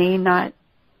that we may not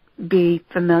be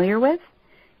familiar with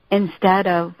instead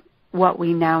of what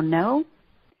we now know,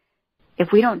 if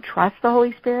we don't trust the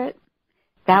Holy Spirit,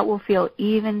 that will feel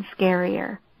even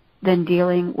scarier than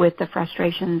dealing with the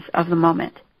frustrations of the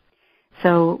moment.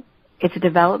 So it's a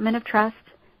development of trust.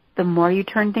 The more you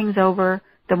turn things over,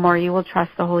 the more you will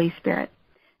trust the Holy Spirit.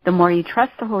 The more you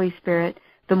trust the Holy Spirit,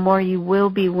 the more you will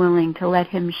be willing to let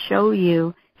Him show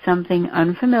you something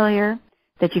unfamiliar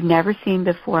that you've never seen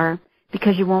before,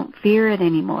 because you won't fear it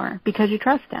anymore, because you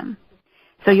trust Him.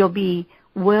 So you'll be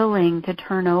willing to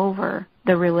turn over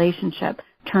the relationship,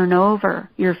 turn over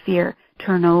your fear,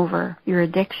 turn over your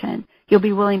addiction. You'll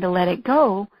be willing to let it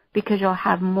go because you'll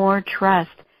have more trust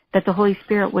that the Holy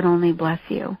Spirit would only bless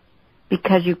you,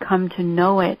 because you come to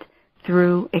know it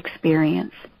through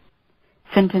experience.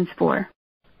 Sentence 4.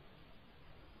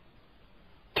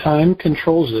 Time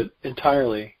controls it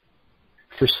entirely,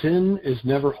 for sin is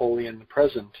never wholly in the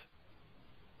present.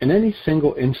 In any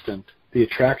single instant, the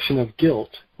attraction of guilt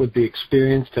would be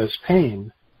experienced as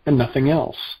pain and nothing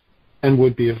else, and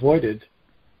would be avoided.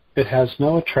 It has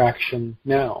no attraction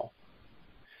now.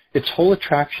 Its whole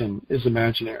attraction is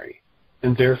imaginary,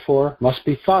 and therefore must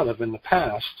be thought of in the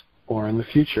past or in the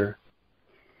future.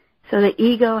 So the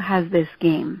ego has this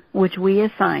game, which we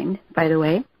assigned, by the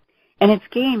way, and its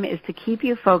game is to keep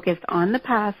you focused on the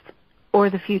past or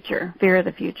the future, fear of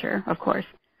the future, of course,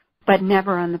 but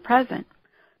never on the present,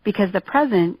 because the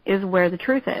present is where the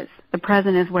truth is. The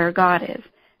present is where God is.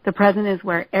 The present is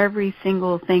where every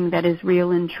single thing that is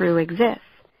real and true exists.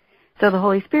 So the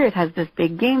Holy Spirit has this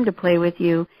big game to play with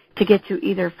you to get you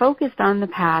either focused on the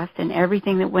past and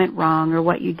everything that went wrong or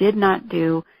what you did not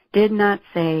do, did not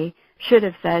say, should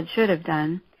have said, should have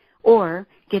done, or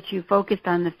get you focused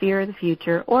on the fear of the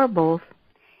future, or both.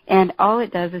 And all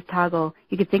it does is toggle.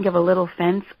 You could think of a little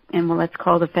fence, and let's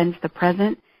call the fence the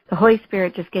present. The Holy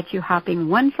Spirit just gets you hopping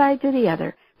one side to the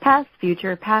other, past,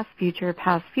 future, past, future,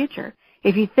 past, future.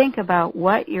 If you think about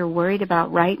what you're worried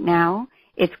about right now,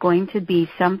 it's going to be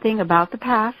something about the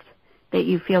past that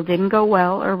you feel didn't go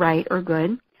well or right or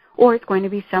good, or it's going to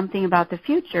be something about the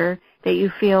future that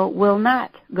you feel will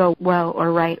not go well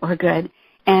or right or good,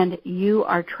 and you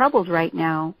are troubled right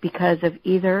now because of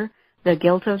either the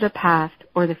guilt of the past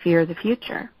or the fear of the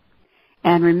future.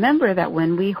 And remember that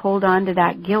when we hold on to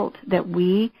that guilt that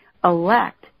we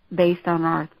elect based on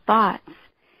our thoughts,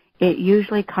 it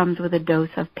usually comes with a dose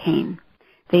of pain.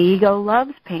 The ego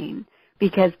loves pain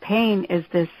because pain is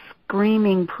this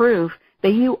screaming proof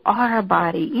that you are a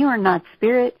body. You are not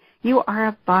spirit. You are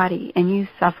a body, and you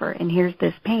suffer, and here's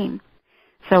this pain.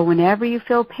 So whenever you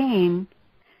feel pain,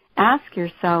 ask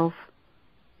yourself,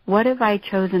 what have I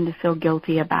chosen to feel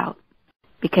guilty about?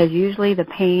 Because usually the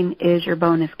pain is your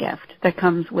bonus gift that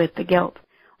comes with the guilt.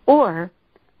 Or,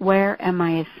 where am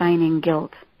I assigning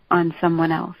guilt on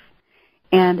someone else?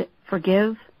 And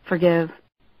forgive, forgive,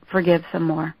 forgive some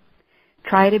more.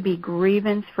 Try to be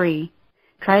grievance-free.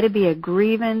 Try to be a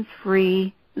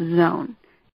grievance-free zone.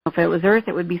 If it was Earth,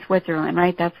 it would be Switzerland,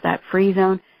 right? That's that free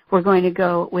zone. We're going to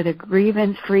go with a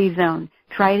grievance-free zone.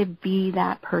 Try to be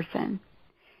that person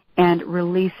and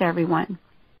release everyone.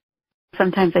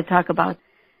 Sometimes I talk about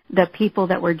the people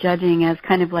that we're judging as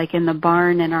kind of like in the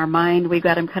barn in our mind. We've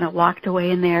got them kind of locked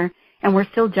away in there, and we're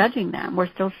still judging them.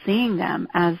 We're still seeing them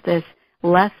as this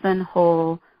less than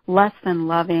whole, less than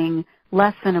loving,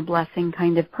 less than a blessing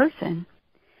kind of person.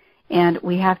 and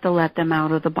we have to let them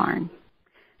out of the barn.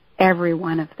 Every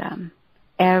one of them.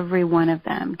 Every one of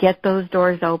them. Get those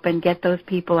doors open. Get those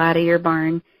people out of your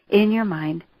barn in your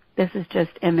mind. This is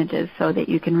just images so that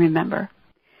you can remember.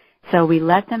 So we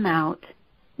let them out.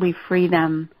 We free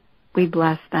them. We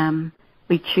bless them.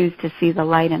 We choose to see the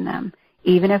light in them,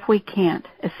 even if we can't,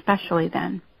 especially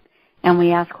then. And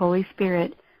we ask, Holy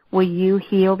Spirit, will you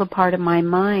heal the part of my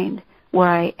mind where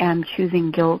I am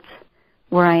choosing guilt,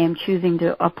 where I am choosing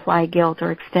to apply guilt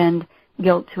or extend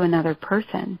guilt to another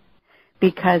person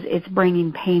because it's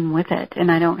bringing pain with it,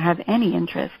 and I don't have any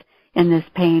interest in this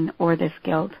pain or this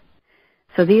guilt.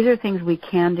 So these are things we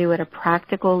can do at a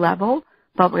practical level,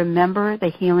 but remember, the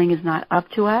healing is not up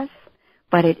to us,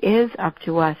 but it is up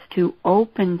to us to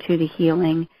open to the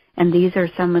healing, and these are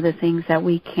some of the things that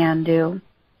we can do.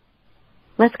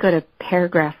 Let's go to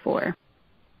paragraph 4.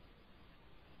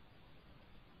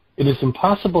 It is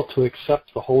impossible to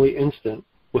accept the holy instant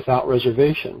without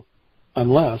reservation,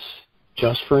 unless,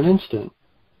 just for an instant,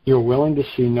 you are willing to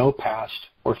see no past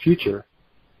or future.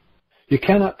 You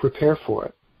cannot prepare for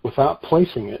it without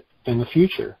placing it in the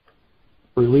future.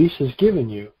 Release is given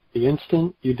you the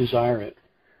instant you desire it.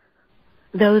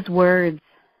 Those words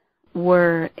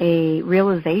were a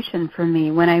realization for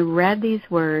me. When I read these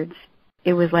words,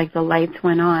 it was like the lights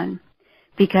went on,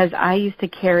 because I used to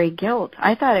carry guilt.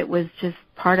 I thought it was just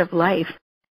part of life,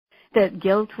 that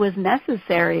guilt was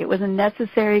necessary. It was a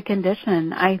necessary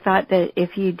condition. I thought that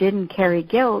if you didn't carry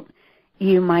guilt,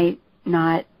 you might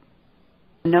not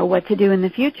know what to do in the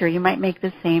future. You might make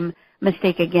the same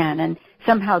mistake again. And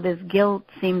somehow this guilt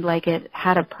seemed like it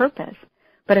had a purpose.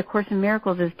 But A Course in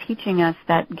Miracles is teaching us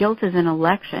that guilt is an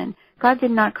election. God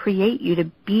did not create you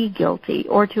to be guilty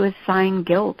or to assign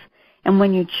guilt. And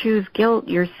when you choose guilt,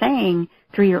 you're saying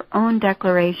through your own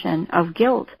declaration of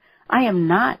guilt, I am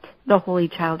not the holy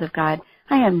child of God.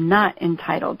 I am not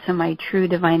entitled to my true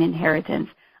divine inheritance.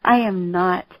 I am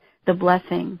not the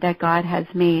blessing that God has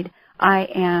made. I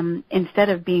am, instead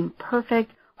of being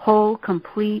perfect, whole,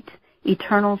 complete,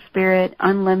 eternal spirit,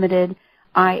 unlimited,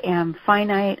 I am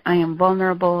finite, I am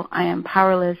vulnerable, I am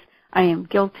powerless, I am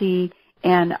guilty,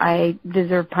 and I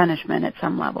deserve punishment at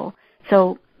some level.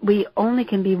 So we only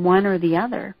can be one or the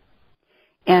other.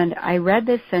 And I read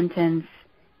this sentence,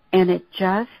 and it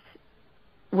just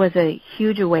was a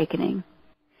huge awakening.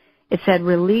 It said,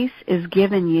 release is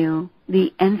given you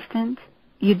the instant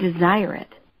you desire it.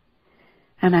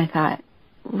 And I thought,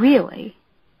 really?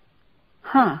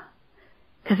 Huh.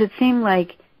 Because it seemed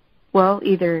like, well,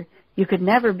 either you could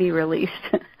never be released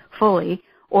fully,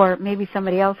 or maybe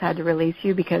somebody else had to release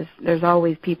you because there's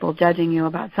always people judging you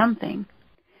about something.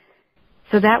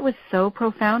 So that was so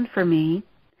profound for me.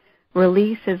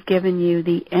 Release is given you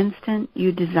the instant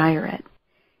you desire it.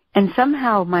 And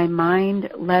somehow my mind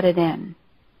let it in.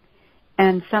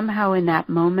 And somehow in that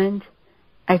moment,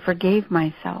 I forgave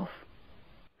myself,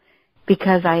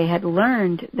 because I had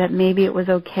learned that maybe it was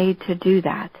okay to do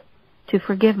that, to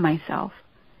forgive myself.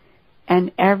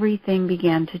 And everything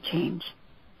began to change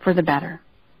for the better.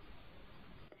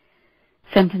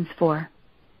 Sentence 4.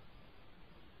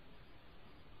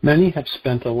 Many have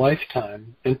spent a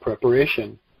lifetime in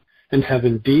preparation and have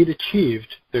indeed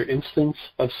achieved their instance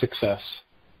of success.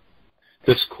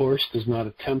 This course does not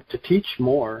attempt to teach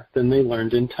more than they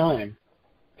learned in time,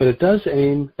 but it does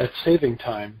aim at saving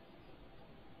time.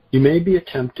 You may be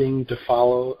attempting to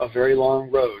follow a very long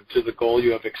road to the goal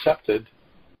you have accepted.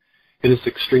 It is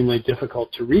extremely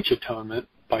difficult to reach atonement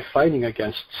by fighting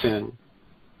against sin.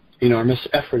 Enormous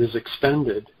effort is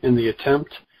expended in the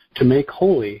attempt to make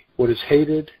holy what is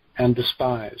hated and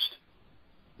despised.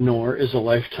 Nor is a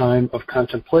lifetime of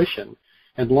contemplation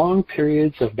and long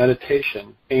periods of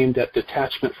meditation aimed at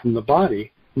detachment from the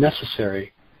body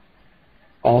necessary.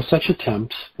 All such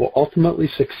attempts will ultimately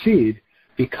succeed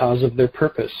because of their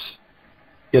purpose.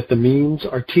 Yet the means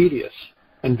are tedious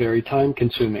and very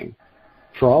time-consuming.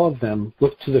 For all of them,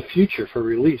 look to the future for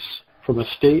release from a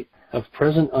state of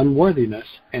present unworthiness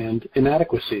and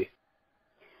inadequacy.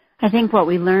 I think what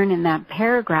we learn in that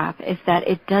paragraph is that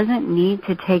it doesn't need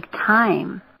to take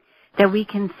time, that we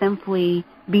can simply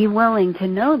be willing to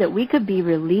know that we could be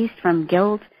released from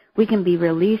guilt, we can be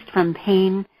released from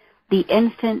pain the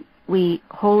instant we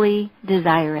wholly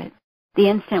desire it, the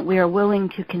instant we are willing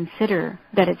to consider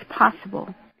that it's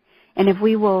possible. And if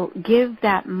we will give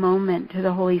that moment to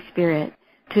the Holy Spirit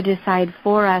to decide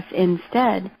for us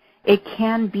instead, it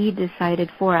can be decided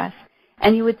for us.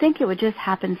 And you would think it would just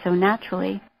happen so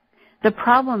naturally. The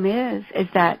problem is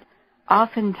that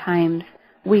oftentimes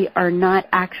we are not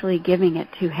actually giving it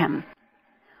to Him.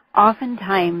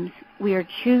 Oftentimes we are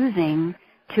choosing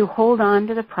to hold on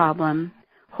to the problem,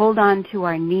 hold on to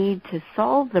our need to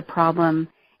solve the problem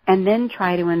and then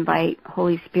try to invite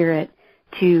Holy Spirit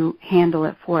to handle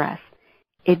it for us.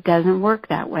 It doesn't work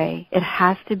that way. It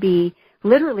has to be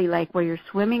literally like where you're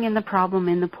swimming in the problem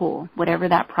in the pool, whatever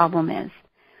that problem is,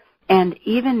 and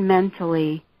even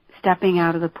mentally stepping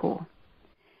out of the pool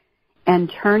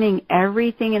and turning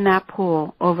everything in that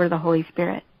pool over to the Holy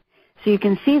Spirit. So you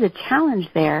can see the challenge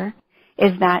there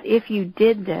is that if you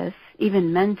did this,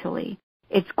 even mentally,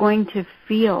 it's going to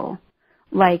feel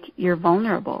like you're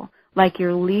vulnerable, like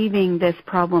you're leaving this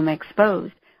problem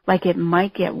exposed, like it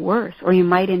might get worse, or you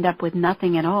might end up with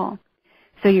nothing at all.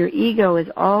 So your ego is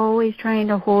always trying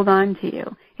to hold on to you.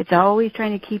 It's always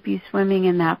trying to keep you swimming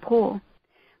in that pool.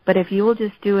 But if you will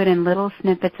just do it in little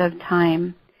snippets of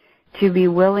time, to be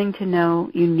willing to know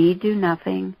you need do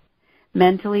nothing,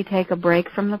 mentally take a break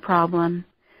from the problem,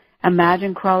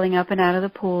 imagine crawling up and out of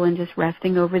the pool and just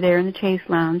resting over there in the chase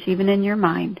lounge, even in your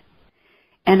mind,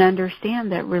 and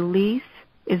understand that release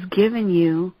is given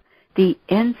you the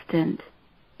instant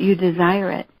you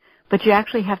desire it, but you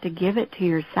actually have to give it to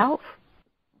yourself.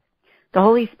 The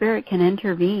Holy Spirit can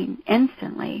intervene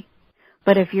instantly,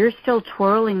 but if you're still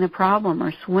twirling the problem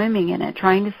or swimming in it,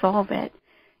 trying to solve it,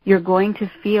 you're going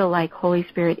to feel like Holy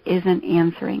Spirit isn't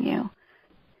answering you.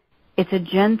 It's a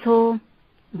gentle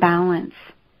balance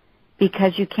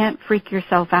because you can't freak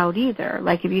yourself out either.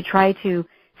 Like if you try to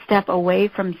step away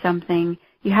from something,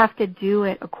 you have to do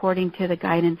it according to the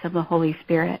guidance of the Holy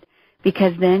Spirit,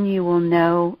 because then you will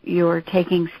know you're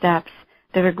taking steps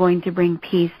that are going to bring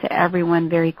peace to everyone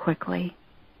very quickly.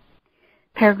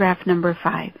 Paragraph number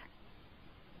 5.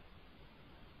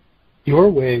 Your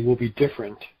way will be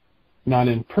different, not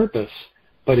in purpose,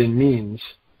 but in means.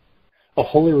 A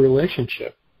holy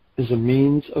relationship is a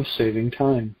means of saving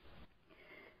time.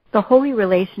 The holy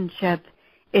relationship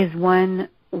is one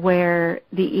where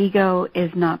the ego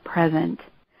is not present,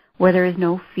 where there is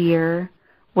no fear,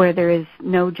 where there is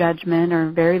no judgment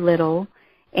or very little.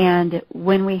 And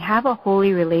when we have a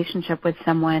holy relationship with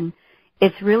someone,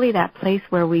 it's really that place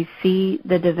where we see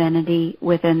the divinity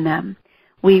within them.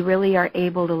 We really are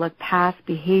able to look past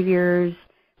behaviors,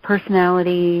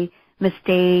 personality,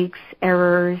 mistakes,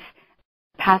 errors,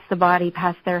 past the body,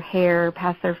 past their hair,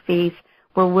 past their face.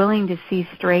 We're willing to see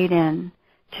straight in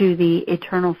to the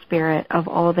eternal spirit of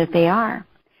all that they are.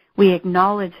 We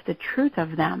acknowledge the truth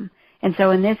of them. And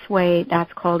so in this way,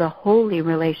 that's called a holy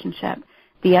relationship.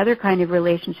 The other kind of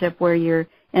relationship where you're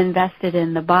invested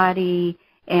in the body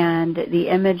and the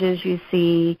images you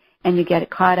see and you get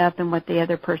caught up in what the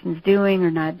other person's doing or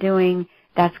not doing,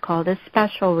 that's called a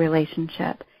special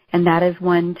relationship. And that is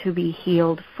one to be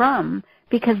healed from,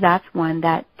 because that's one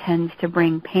that tends to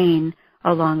bring pain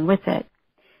along with it.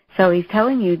 So he's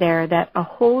telling you there that a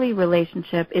holy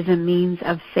relationship is a means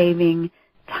of saving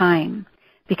time,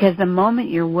 because the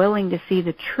moment you're willing to see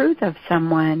the truth of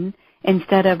someone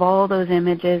instead of all those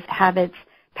images, habits,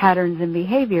 patterns, and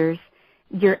behaviors,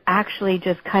 you're actually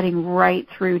just cutting right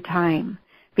through time,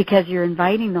 because you're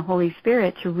inviting the Holy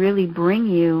Spirit to really bring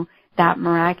you that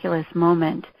miraculous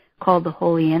moment called the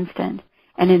holy instant.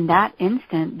 And in that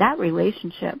instant, that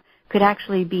relationship could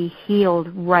actually be healed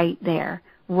right there,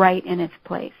 right in its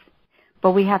place.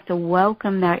 But we have to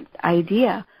welcome that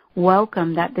idea,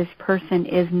 welcome that this person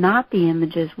is not the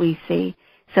images we see.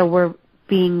 So we're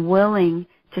being willing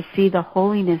to see the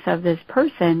holiness of this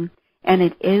person, and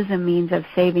it is a means of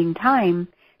saving time,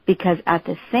 because at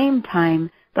the same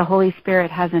time, the Holy Spirit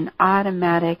has an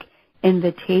automatic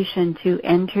invitation to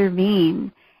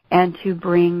intervene and to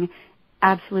bring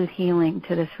absolute healing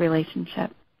to this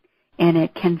relationship. And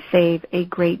it can save a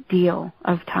great deal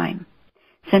of time.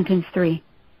 Sentence 3.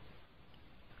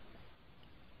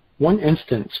 One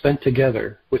instant spent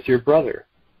together with your brother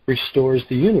restores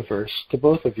the universe to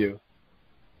both of you.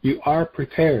 You are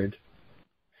prepared.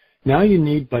 Now you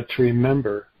need but to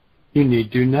remember you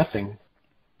need do nothing.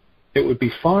 It would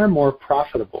be far more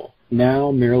profitable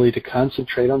now merely to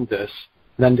concentrate on this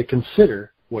than to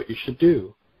consider what you should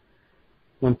do.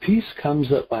 When peace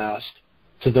comes at last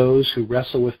to those who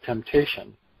wrestle with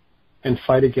temptation and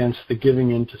fight against the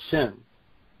giving in to sin,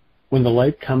 when the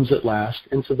light comes at last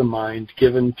into the mind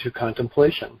given to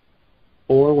contemplation,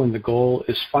 or when the goal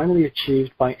is finally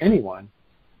achieved by anyone,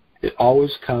 it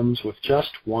always comes with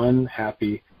just one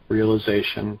happy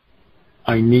realization: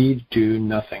 I need do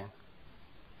nothing.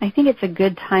 I think it's a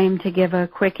good time to give a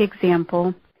quick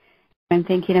example. I'm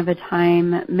thinking of a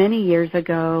time many years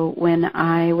ago when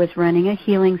I was running a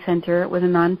healing center. It was a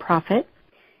nonprofit,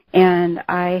 and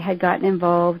I had gotten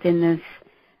involved in this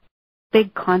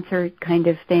big concert kind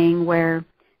of thing where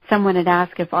someone had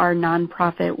asked if our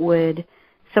nonprofit would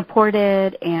support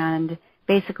it, and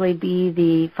basically be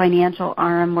the financial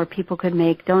arm where people could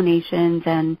make donations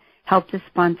and help to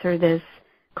sponsor this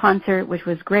concert, which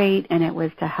was great, and it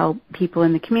was to help people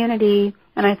in the community.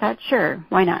 And I thought, sure,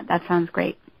 why not? That sounds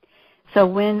great. So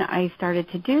when I started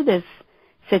to do this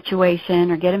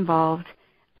situation or get involved,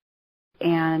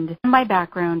 and my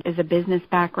background is a business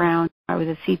background. I was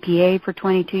a CPA for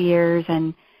 22 years,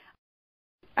 and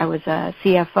I was a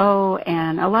CFO,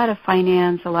 and a lot of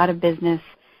finance, a lot of business,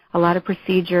 a lot of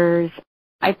procedures.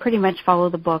 I pretty much follow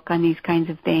the book on these kinds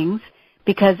of things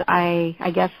because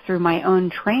I guess through my own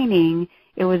training,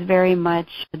 it was very much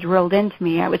drilled into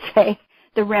me, I would say,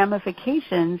 the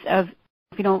ramifications of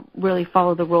if you don't really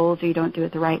follow the rules or you don't do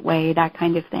it the right way, that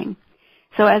kind of thing.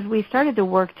 So as we started to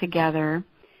work together,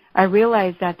 I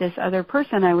realized that this other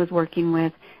person I was working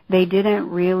with, they didn't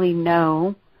really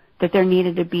know that there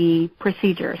needed to be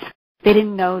procedures. They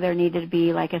didn't know there needed to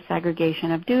be like a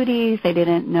segregation of duties. They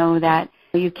didn't know that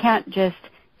you can't just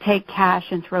take cash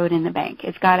and throw it in the bank.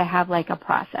 It's got to have like a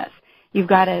process. You've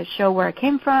got to show where it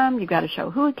came from. You've got to show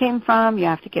who it came from. You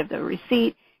have to give the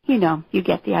receipt. You know, you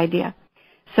get the idea.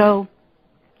 So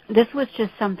this was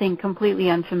just something completely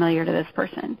unfamiliar to this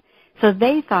person. So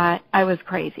they thought I was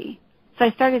crazy. So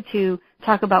I started to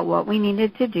talk about what we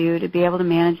needed to do to be able to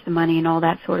manage the money and all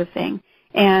that sort of thing.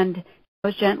 And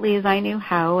as gently as I knew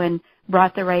how, and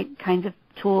brought the right kinds of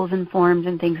tools and forms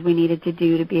and things we needed to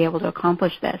do to be able to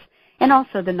accomplish this. And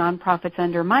also the nonprofit's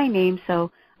under my name,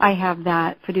 so I have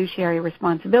that fiduciary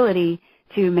responsibility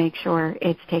to make sure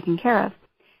it's taken care of.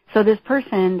 So this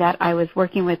person that I was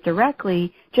working with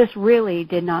directly just really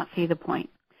did not see the point,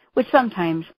 which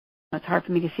sometimes it's hard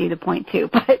for me to see the point too.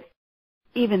 But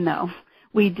even though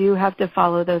we do have to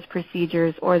follow those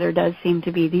procedures, or there does seem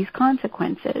to be these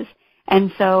consequences.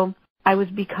 And so I was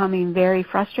becoming very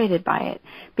frustrated by it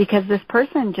because this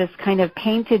person just kind of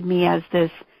painted me as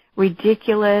this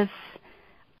ridiculous,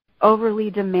 overly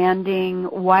demanding,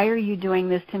 why are you doing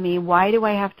this to me? Why do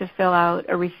I have to fill out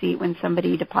a receipt when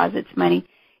somebody deposits money?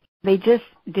 They just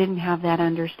didn't have that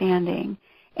understanding.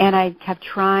 And I kept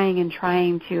trying and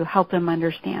trying to help them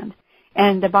understand.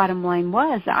 And the bottom line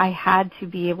was I had to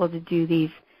be able to do these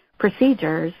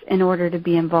procedures in order to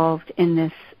be involved in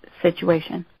this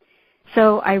situation.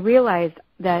 So I realized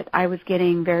that I was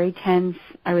getting very tense.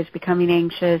 I was becoming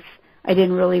anxious. I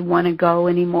didn't really want to go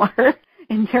anymore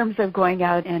in terms of going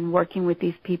out and working with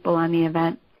these people on the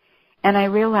event. And I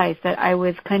realized that I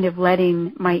was kind of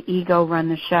letting my ego run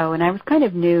the show. And I was kind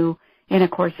of new in A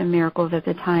Course in Miracles at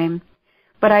the time.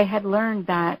 But I had learned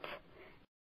that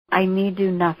I need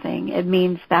do nothing. It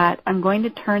means that I'm going to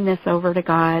turn this over to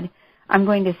God. I'm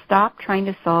going to stop trying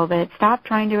to solve it, stop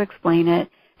trying to explain it,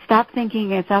 stop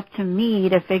thinking it's up to me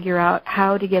to figure out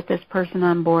how to get this person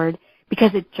on board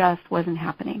because it just wasn't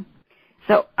happening.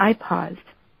 So I paused,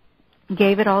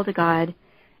 gave it all to God,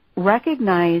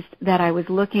 recognized that I was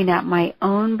looking at my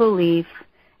own belief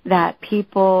that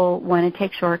people want to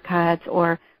take shortcuts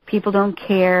or people don't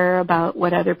care about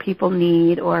what other people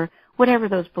need or whatever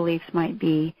those beliefs might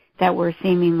be that were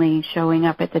seemingly showing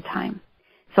up at the time.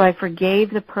 So I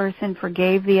forgave the person,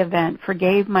 forgave the event,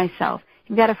 forgave myself.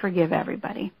 You've got to forgive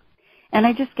everybody. And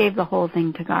I just gave the whole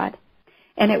thing to God.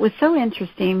 And it was so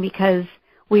interesting because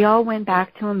we all went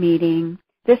back to a meeting.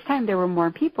 This time there were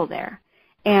more people there.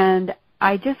 And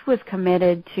I just was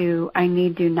committed to I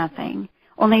need do nothing.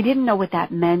 Only I didn't know what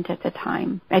that meant at the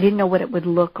time. I didn't know what it would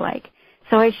look like.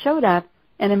 So I showed up,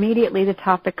 and immediately the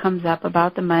topic comes up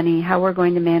about the money, how we're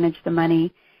going to manage the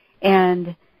money.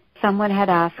 And someone had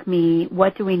asked me,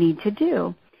 what do we need to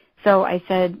do? So I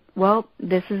said, well,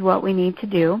 this is what we need to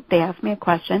do. They asked me a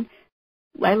question.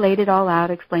 I laid it all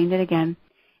out, explained it again.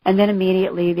 And then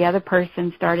immediately the other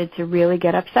person started to really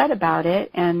get upset about it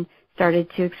and started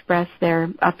to express their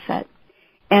upset.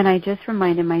 And I just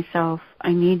reminded myself,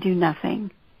 I need do nothing.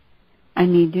 I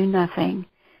need do nothing.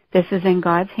 This is in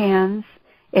God's hands.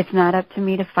 It's not up to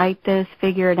me to fight this,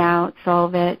 figure it out,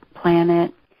 solve it, plan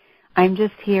it. I'm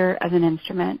just here as an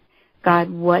instrument. God,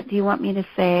 what do you want me to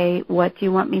say? What do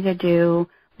you want me to do?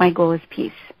 My goal is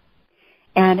peace.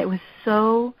 And it was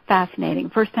so fascinating.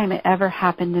 First time it ever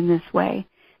happened in this way,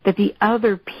 that the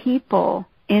other people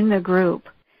in the group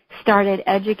started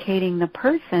educating the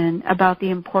person about the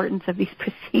importance of these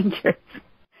procedures.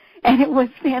 And it was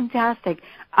fantastic.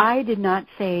 I did not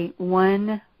say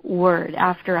one word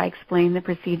after I explained the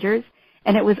procedures,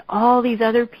 and it was all these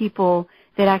other people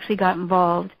that actually got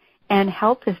involved and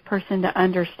helped this person to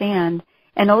understand.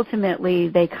 And ultimately,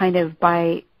 they kind of,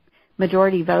 by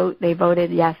majority vote, they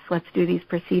voted, yes, let's do these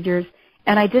procedures.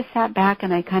 And I just sat back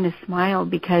and I kind of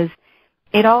smiled because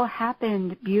it all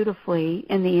happened beautifully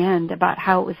in the end about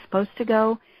how it was supposed to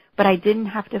go, but I didn't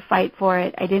have to fight for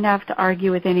it. I didn't have to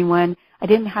argue with anyone. I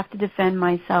didn't have to defend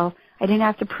myself. I didn't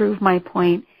have to prove my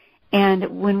point.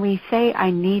 And when we say I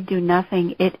need do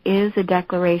nothing, it is a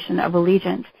declaration of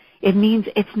allegiance. It means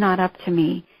it's not up to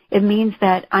me. It means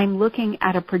that I'm looking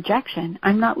at a projection.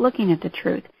 I'm not looking at the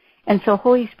truth. And so,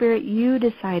 Holy Spirit, you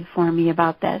decide for me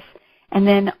about this. And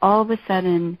then all of a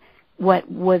sudden, what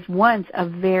was once a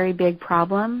very big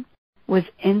problem was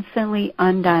instantly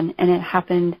undone, and it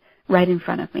happened right in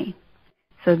front of me.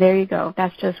 So there you go.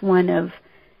 That's just one of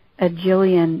a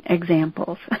jillion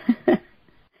examples.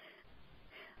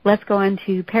 Let's go on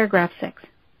to paragraph 6.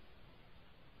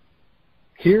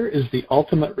 Here is the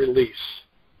ultimate release,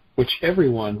 which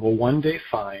everyone will one day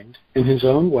find in his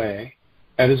own way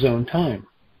at his own time.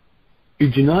 You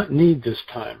do not need this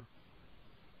time.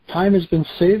 Time has been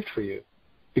saved for you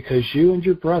because you and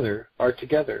your brother are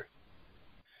together.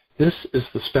 This is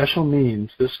the special means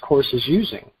this course is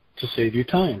using to save you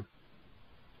time.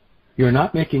 You are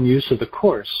not making use of the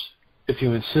course if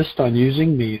you insist on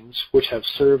using means which have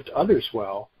served others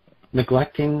well,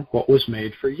 neglecting what was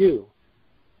made for you.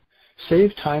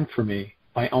 Save time for me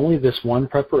by only this one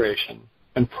preparation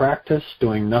and practice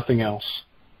doing nothing else.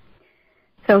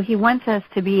 So he wants us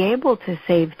to be able to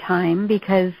save time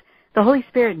because the Holy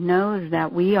Spirit knows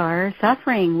that we are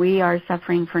suffering. We are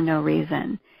suffering for no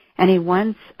reason. And he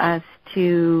wants us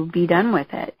to be done with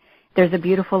it. There's a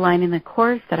beautiful line in the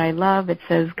Course that I love. It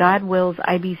says, God wills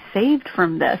I be saved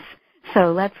from this.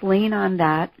 So let's lean on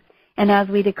that. And as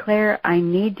we declare, I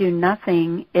need do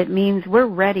nothing, it means we're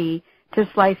ready to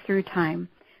slice through time.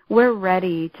 We're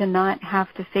ready to not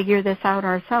have to figure this out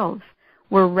ourselves.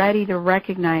 We're ready to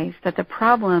recognize that the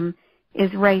problem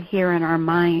is right here in our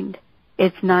mind.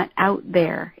 It's not out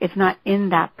there. It's not in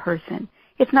that person.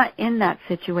 It's not in that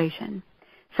situation.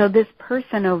 So this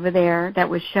person over there that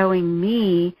was showing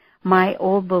me my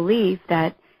old belief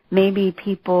that maybe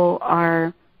people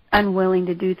are unwilling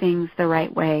to do things the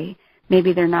right way.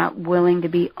 Maybe they're not willing to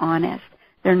be honest.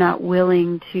 They're not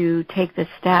willing to take the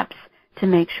steps to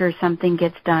make sure something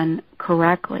gets done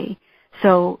correctly.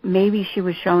 So maybe she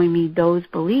was showing me those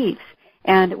beliefs.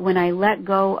 And when I let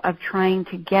go of trying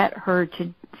to get her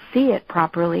to see it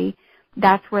properly,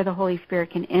 that's where the Holy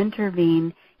Spirit can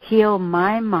intervene, heal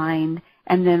my mind,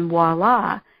 and then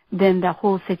voila, then the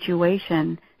whole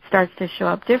situation starts to show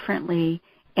up differently.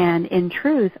 And in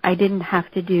truth, I didn't have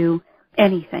to do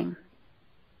anything.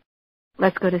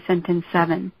 Let's go to sentence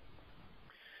 7.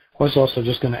 I was also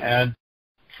just going to add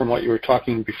from what you were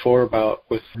talking before about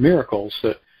with miracles,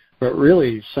 but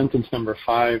really sentence number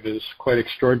 5 is quite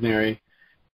extraordinary,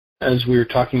 as we were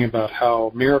talking about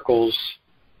how miracles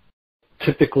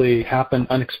typically happen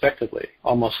unexpectedly,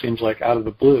 almost seems like out of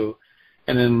the blue.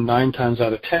 And then 9 times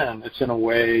out of 10, it's in a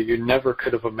way you never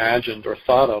could have imagined or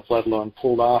thought of, let alone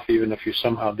pulled off, even if you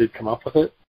somehow did come up with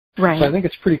it. Right. So I think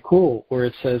it's pretty cool where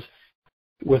it says,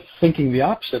 with thinking the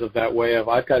opposite of that way of,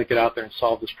 I've got to get out there and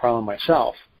solve this problem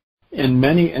myself. In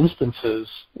many instances,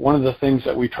 one of the things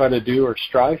that we try to do or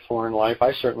strive for in life,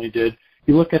 I certainly did,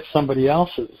 you look at somebody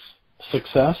else's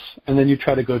success, and then you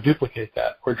try to go duplicate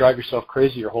that, or drive yourself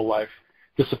crazy your whole life,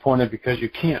 disappointed because you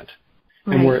can't.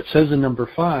 Right. And where it says in number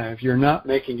 5, you're not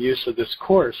making use of this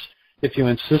course if you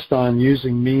insist on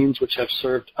using means which have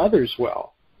served others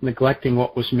well, neglecting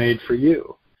what was made for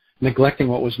you. Neglecting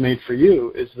what was made for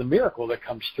you is the miracle that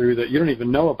comes through that you don't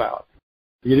even know about.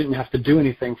 You didn't have to do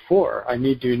anything for. I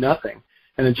need do nothing.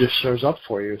 And it just shows up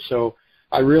for you. So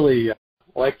I really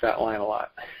like that line a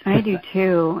lot. I do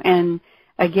too. And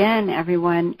again,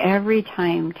 everyone, every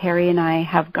time Terry and I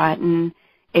have gotten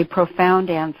a profound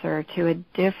answer to a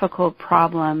difficult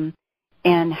problem,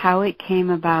 and how it came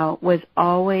about was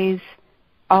always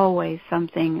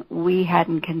something we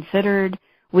hadn't considered,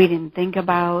 we didn't think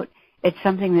about. It's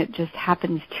something that just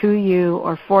happens to you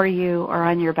or for you or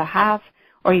on your behalf,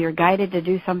 or you're guided to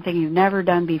do something you've never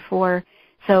done before.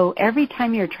 So every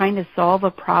time you're trying to solve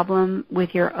a problem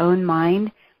with your own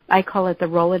mind, I call it the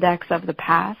Rolodex of the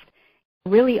past.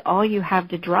 Really all you have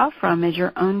to draw from is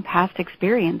your own past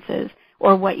experiences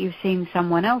or what you've seen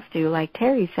someone else do, like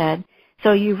Terry said.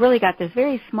 So you've really got this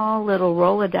very small little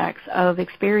Rolodex of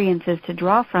experiences to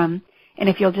draw from. And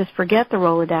if you'll just forget the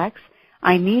Rolodex,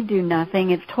 I need do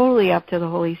nothing, it's totally up to the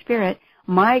Holy Spirit.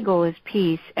 My goal is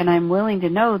peace, and I'm willing to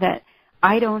know that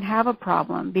I don't have a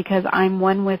problem because I'm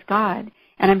one with God.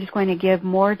 And I'm just going to give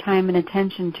more time and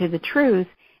attention to the truth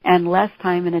and less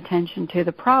time and attention to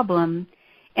the problem.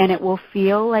 And it will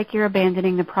feel like you're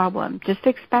abandoning the problem. Just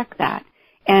expect that.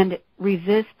 And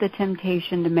resist the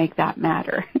temptation to make that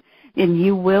matter. And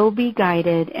you will be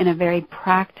guided in a very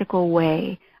practical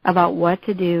way about what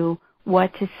to do,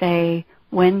 what to say,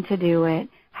 when to do it,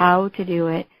 how to do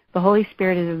it, The Holy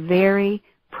Spirit is a very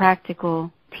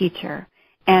practical teacher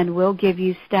and will give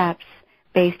you steps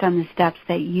based on the steps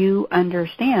that you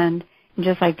understand. And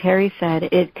just like Terry said,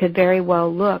 it could very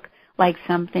well look like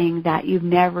something that you've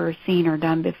never seen or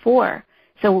done before.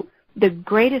 So the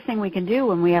greatest thing we can do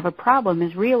when we have a problem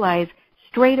is realize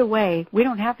straight away we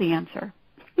don't have the answer.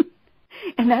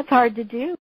 And that's hard to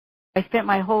do. I spent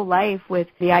my whole life with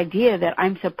the idea that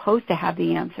I'm supposed to have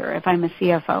the answer if I'm a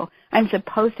CFO. I'm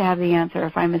supposed to have the answer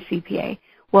if I'm a CPA.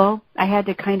 Well, I had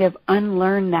to kind of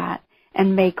unlearn that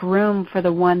and make room for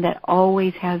the one that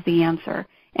always has the answer.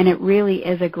 And it really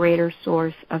is a greater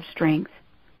source of strength.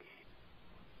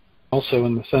 Also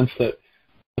in the sense that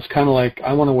it's kind of like,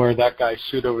 I want to wear that guy's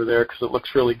suit over there because it looks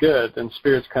really good. And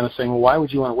Spirit's kind of saying, well, why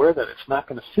would you want to wear that? It's not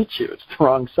going to fit you. It's the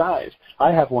wrong size.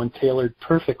 I have one tailored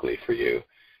perfectly for you.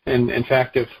 And in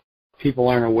fact, if people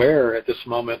aren't aware at this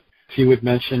moment, if you would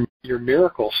mention your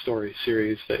miracle story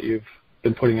series that you've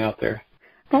been putting out there.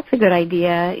 That's a good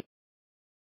idea.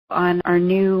 On our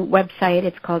new website,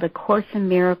 it's called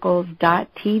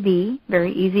acourseinmiracles.tv,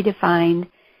 very easy to find.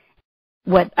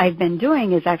 What I've been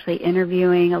doing is actually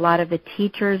interviewing a lot of the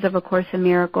teachers of A Course in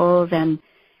Miracles and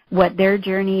what their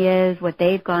journey is, what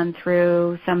they've gone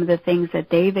through, some of the things that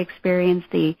they've experienced,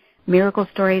 the miracle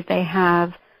stories they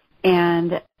have,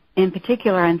 and in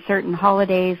particular on certain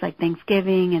holidays like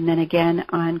Thanksgiving and then again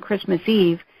on Christmas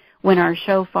Eve, when our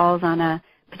show falls on a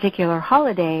particular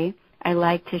holiday, I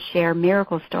like to share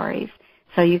miracle stories.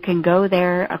 So you can go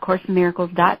there,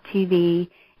 acourseinmiracles.tv,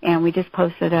 and we just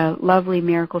posted a lovely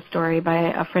miracle story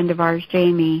by a friend of ours,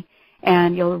 Jamie,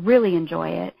 and you'll really enjoy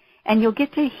it. And you'll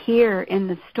get to hear in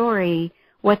the story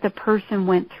what the person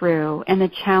went through and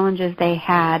the challenges they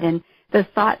had and the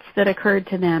thoughts that occurred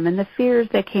to them and the fears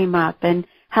that came up and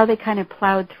how they kind of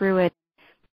plowed through it.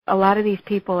 A lot of these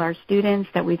people are students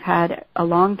that we've had a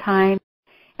long time,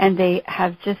 and they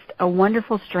have just a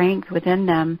wonderful strength within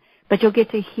them. But you'll get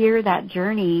to hear that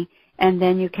journey, and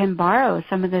then you can borrow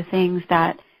some of the things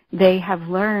that they have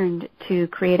learned to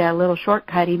create a little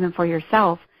shortcut even for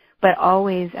yourself, but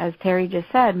always, as Terry just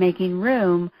said, making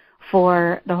room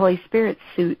for the Holy Spirit's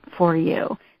suit for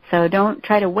you. So don't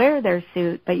try to wear their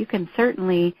suit, but you can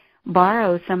certainly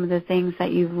borrow some of the things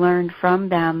that you've learned from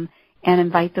them and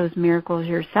invite those miracles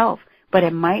yourself. But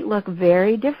it might look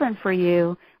very different for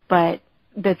you, but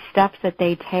the steps that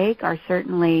they take are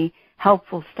certainly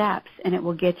helpful steps, and it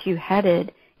will get you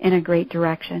headed in a great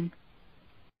direction.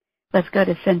 Let's go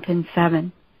to sentence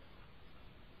 7.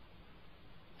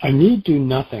 I need do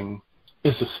nothing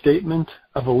is a statement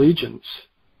of allegiance,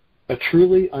 a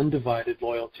truly undivided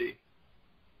loyalty.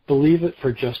 Believe it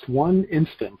for just one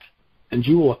instant, and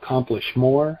you will accomplish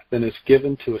more than is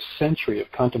given to a century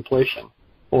of contemplation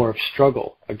or of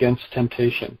struggle against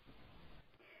temptation.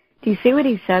 Do you see what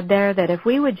he said there? That if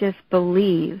we would just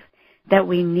believe that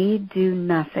we need do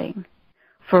nothing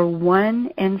for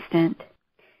one instant,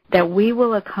 that we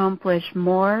will accomplish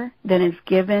more than is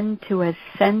given to a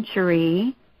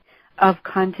century of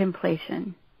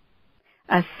contemplation.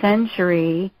 A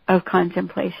century of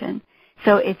contemplation.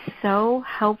 So it's so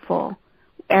helpful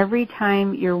every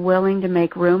time you're willing to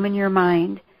make room in your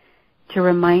mind to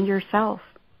remind yourself,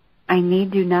 I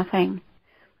need do nothing.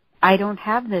 I don't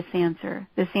have this answer.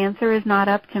 This answer is not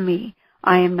up to me.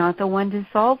 I am not the one to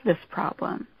solve this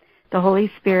problem. The Holy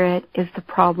Spirit is the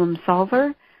problem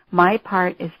solver. My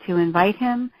part is to invite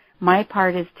him. My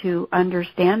part is to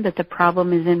understand that the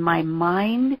problem is in my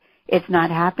mind. It's not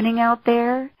happening out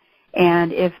there.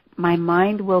 And if my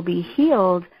mind will be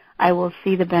healed, I will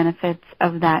see the benefits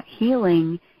of that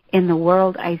healing in the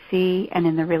world I see and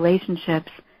in the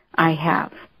relationships I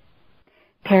have.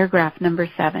 Paragraph number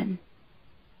 7.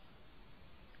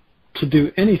 To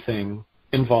do anything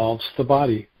involves the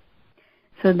body.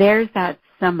 So there's that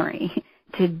summary.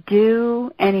 To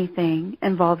do anything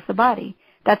involves the body.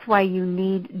 That's why you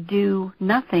need do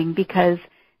nothing, because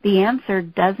the answer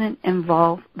doesn't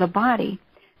involve the body.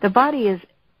 The body is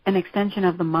an extension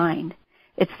of the mind.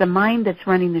 It's the mind that's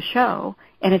running the show,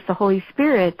 and it's the Holy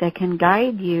Spirit that can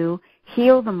guide you,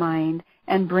 heal the mind,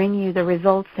 and bring you the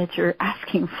results that you're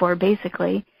asking for,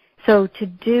 basically. So to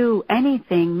do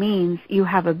anything means you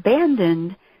have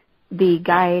abandoned the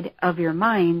guide of your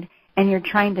mind, and you're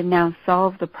trying to now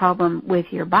solve the problem with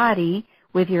your body,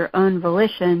 with your own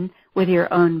volition, with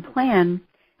your own plan.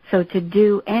 So to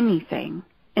do anything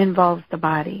involves the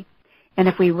body. And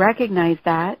if we recognize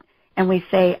that, and we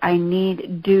say, I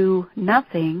need do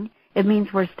nothing, it means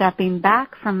we're stepping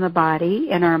back from the body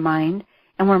in our mind,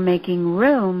 and we're making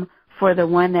room for the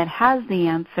one that has the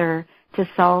answer to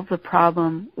solve the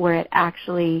problem where it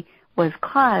actually was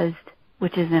caused,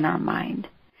 which is in our mind.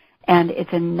 And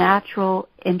it's a natural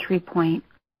entry point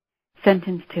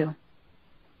Sentence 2.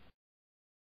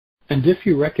 And if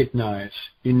you recognize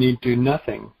you need do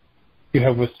nothing, you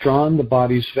have withdrawn the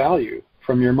body's value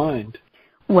from your mind.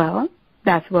 Well,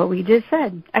 that's what we just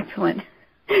said. Excellent.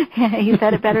 You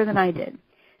said it better than I did.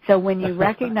 So when you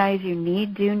recognize you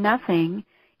need do nothing,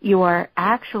 you are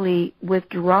actually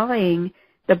withdrawing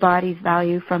the body's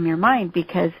value from your mind,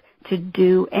 because to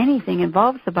do anything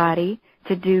involves the body.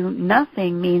 To do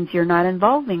nothing means you're not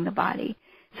involving the body.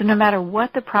 So no matter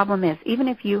what the problem is, even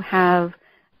if you have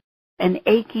an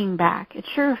aching back, it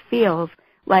sure feels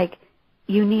like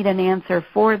you need an answer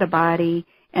for the body,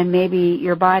 and maybe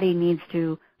your body needs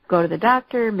to go to the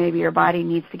doctor, maybe your body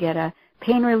needs to get a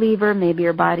pain reliever, maybe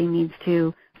your body needs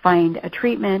to find a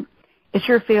treatment. It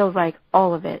sure feels like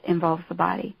all of it involves the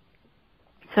body.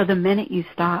 So the minute you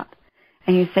stop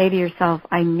and you say to yourself,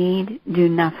 I need do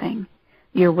nothing,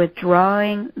 you're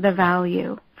withdrawing the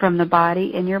value from the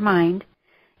body in your mind.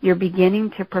 You're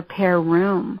beginning to prepare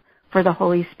room for the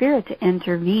Holy Spirit to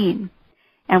intervene.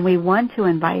 And we want to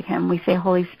invite him. We say,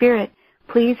 Holy Spirit,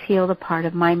 please heal the part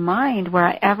of my mind where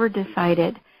I ever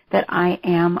decided that I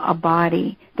am a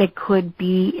body that could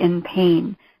be in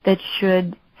pain, that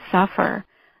should suffer.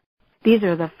 These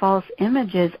are the false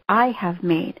images I have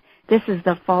made. This is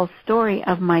the false story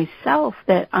of myself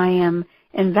that I am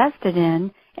invested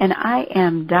in, and I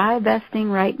am divesting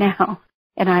right now,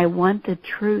 and I want the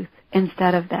truth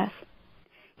instead of this.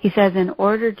 He says, in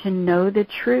order to know the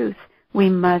truth, we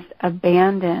must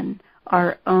abandon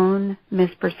our own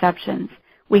misperceptions.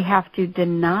 We have to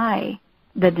deny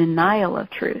the denial of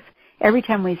truth. Every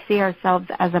time we see ourselves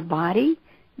as a body,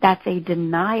 that's a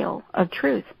denial of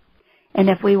truth. And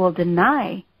if we will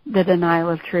deny the denial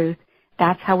of truth,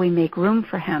 that's how we make room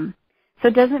for him. So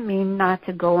it doesn't mean not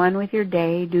to go on with your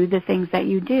day, do the things that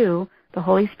you do. The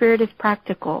Holy Spirit is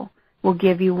practical, will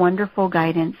give you wonderful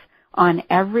guidance on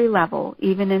every level,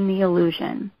 even in the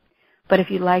illusion. But if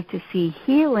you'd like to see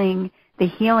healing, the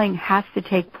healing has to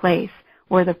take place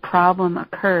where the problem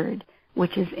occurred,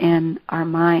 which is in our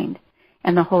mind.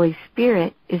 And the Holy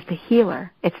Spirit is the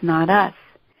healer. It's not us.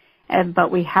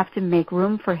 But we have to make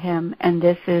room for him, and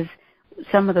this is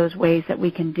some of those ways that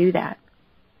we can do that.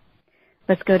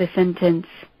 Let's go to sentence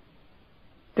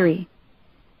 3.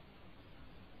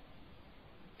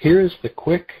 Here is the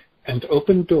quick and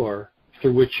open door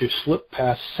through which you slip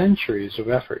past centuries of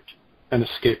effort and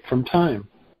escape from time.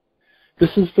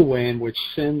 This is the way in which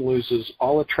sin loses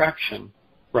all attraction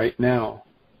right now.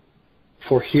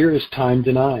 For here is time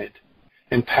denied,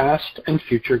 and past and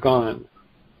future gone.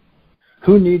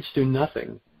 Who needs do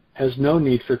nothing has no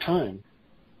need for time.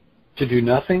 To do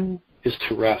nothing is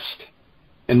to rest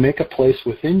and make a place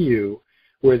within you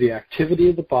where the activity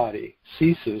of the body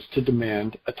ceases to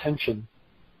demand attention.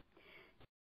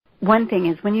 One thing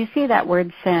is, when you see that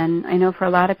word sin, I know for a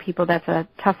lot of people that's a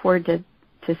tough word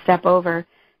to step over,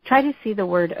 try to see the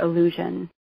word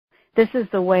illusion. This is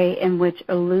the way in which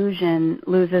illusion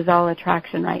loses all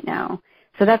attraction right now.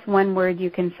 So that's one word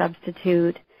you can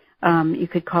substitute. You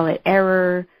could call it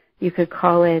error. You could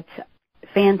call it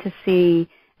fantasy.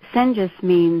 Sin just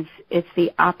means it's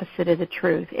the opposite of the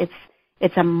truth.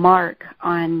 It's a mark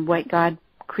on what God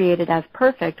created as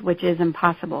perfect, which is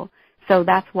impossible. So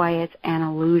that's why it's an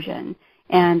illusion.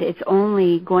 And it's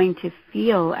only going to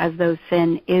feel as though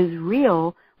sin is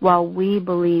real while we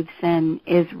believe sin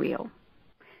is real.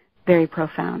 Very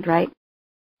profound, right?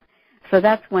 So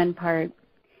that's one part.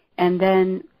 And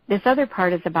then this other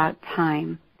part is about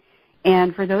time.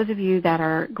 And for those of you that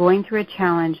are going through a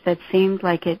challenge that seems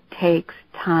like it takes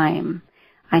time,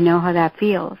 I know how that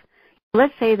feels.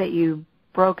 Let's say that you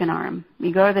broke an arm.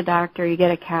 You go to the doctor, you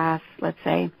get a cast, let's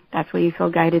say. That's what you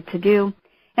feel guided to do.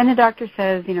 And the doctor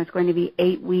says, it's going to be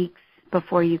 8 weeks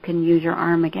before you can use your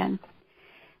arm again.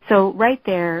 So right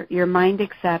there, your mind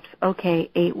accepts, okay,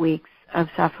 8 weeks of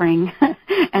suffering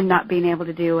and not being able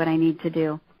to do what I need to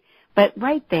do. But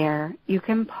right there, you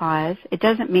can pause. It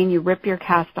doesn't mean you rip your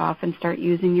cast off and start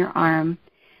using your arm,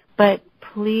 but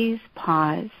please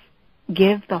pause.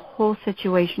 Give the whole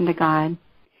situation to God.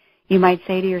 You might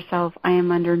say to yourself, I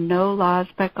am under no laws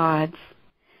but God's.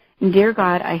 And dear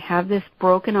God, I have this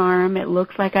broken arm. It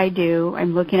looks like I do.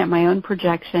 I'm looking at my own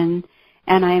projection,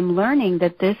 and I am learning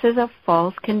that this is a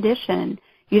false condition.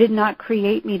 You did not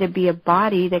create me to be a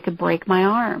body that could break my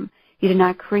arm. You did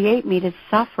not create me to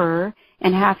suffer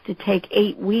and have to take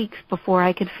 8 weeks before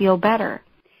I could feel better.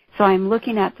 So I'm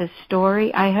looking at the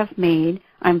story I have made.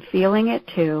 I'm feeling it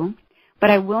too, but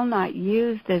I will not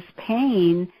use this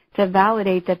pain to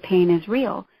validate that pain is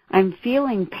real. I'm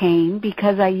feeling pain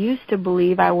because I used to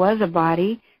believe I was a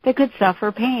body that could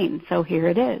suffer pain, so here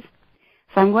it is.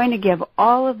 So I'm going to give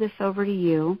all of this over to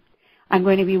you. I'm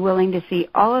going to be willing to see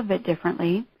all of it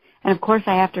differently. And, of course,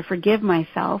 I have to forgive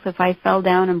myself. If I fell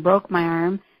down and broke my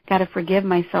arm, got to forgive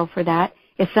myself for that.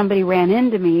 If somebody ran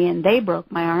into me and they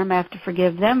broke my arm, I have to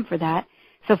forgive them for that.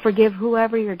 So forgive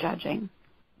whoever you're judging.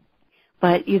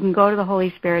 But you can go to the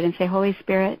Holy Spirit and say, Holy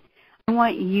Spirit, I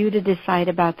want you to decide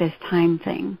about this time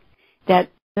thing. That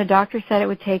the doctor said it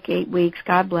would take 8 weeks.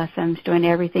 God bless him. He's doing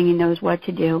everything. He knows what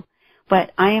to do.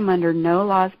 But I am under no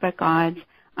laws but God's.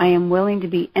 I am willing to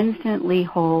be instantly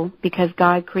whole because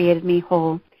God created me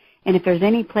whole. And if there's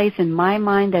any place in my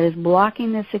mind that is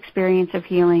blocking this experience of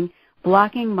healing,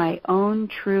 blocking my own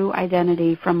true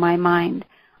identity from my mind,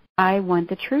 I want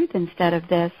the truth instead of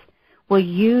this. Will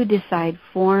you decide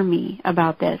for me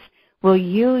about this? Will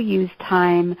you use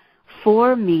time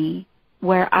for me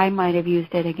where I might have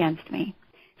used it against me?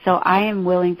 So I am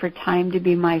willing for time to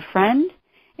be my friend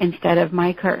instead of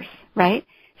my curse, right?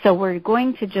 So we're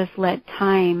going to just let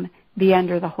time be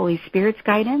under the Holy Spirit's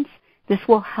guidance. This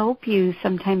will help you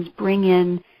sometimes bring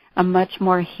in a much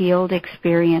more healed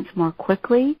experience more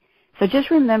quickly. So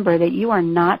just remember that you are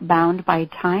not bound by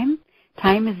time.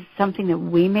 Time is something that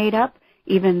we made up.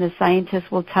 Even the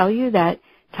scientists will tell you that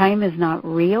time is not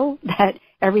real, that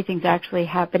everything's actually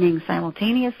happening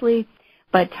simultaneously.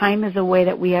 But time is a way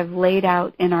that we have laid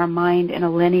out in our mind in a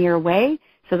linear way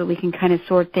so that we can kind of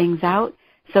sort things out.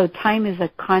 So time is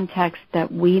a context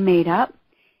that we made up.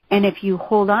 And if you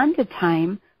hold on to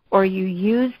time or you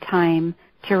use time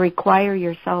to require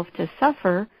yourself to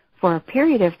suffer for a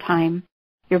period of time,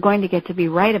 you're going to get to be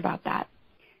right about that.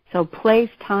 So place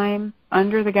time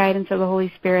under the guidance of the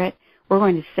Holy Spirit. We're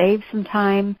going to save some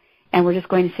time, and we're just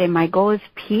going to say, my goal is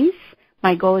peace.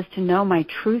 My goal is to know my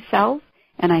true self,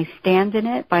 and I stand in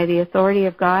it by the authority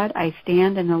of God. I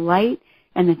stand in the light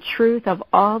and the truth of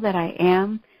all that I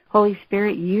am. Holy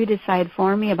Spirit, you decide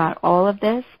for me about all of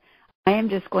this. I am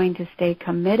just going to stay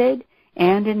committed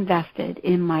and invested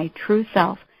in my true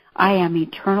self. I am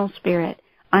eternal spirit.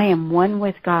 I am one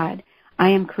with God. I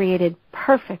am created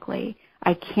perfectly.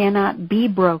 I cannot be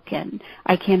broken.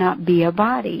 I cannot be a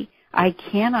body. I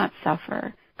cannot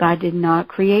suffer. God did not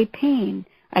create pain.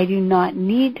 I do not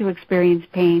need to experience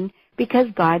pain because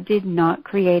God did not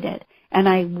create it, and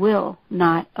I will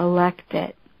not elect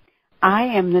it. I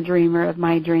am the dreamer of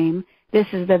my dream. This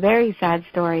is the very sad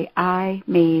story I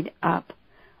made up.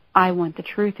 I want the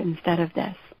truth instead of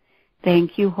this.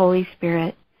 Thank you, Holy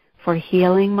Spirit, for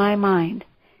healing my mind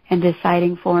and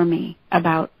deciding for me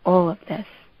about all of this.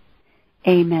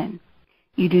 Amen.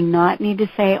 You do not need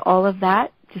to say all of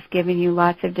that, just giving you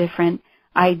lots of different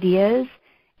ideas.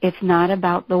 It's not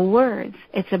about the words.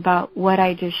 It's about what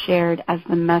I just shared as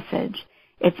the message.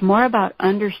 It's more about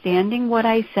understanding what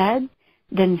I said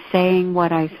than saying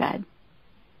what I said.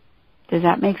 Does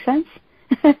that make sense?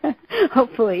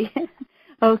 Hopefully.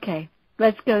 Okay,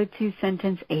 let's go to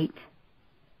sentence 8.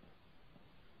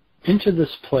 Into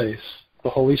this place the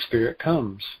Holy Spirit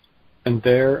comes, and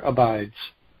there abides.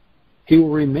 He will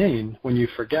remain when you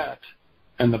forget,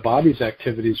 and the body's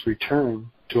activities return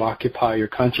to occupy your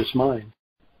conscious mind.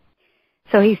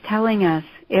 So he's telling us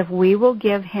if we will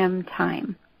give him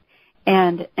time,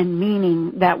 and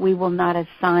meaning that we will not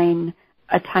assign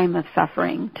a time of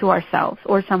suffering to ourselves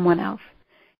or someone else.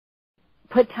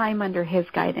 Put time under his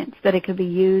guidance, that it could be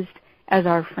used as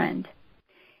our friend.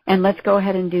 And let's go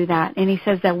ahead and do that. And he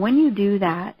says that when you do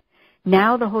that,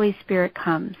 now the Holy Spirit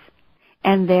comes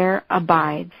and there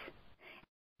abides,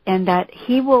 and that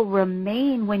he will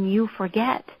remain when you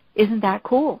forget. Isn't that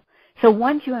cool? So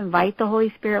once you invite the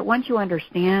Holy Spirit, once you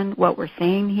understand what we're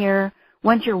saying here,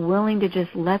 once you're willing to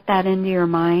just let that into your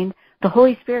mind, the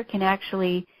Holy Spirit can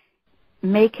actually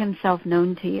make himself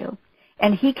known to you.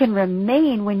 And he can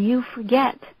remain when you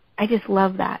forget. I just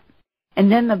love that.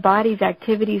 And then the body's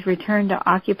activities return to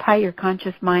occupy your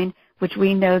conscious mind, which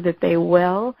we know that they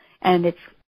will, and it's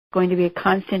going to be a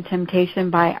constant temptation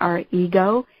by our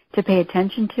ego to pay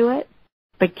attention to it.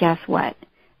 But guess what?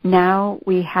 Now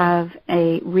we have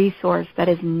a resource that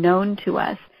is known to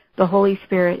us. The Holy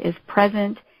Spirit is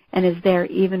present and is there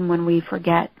even when we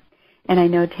forget. And I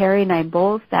know Terry and I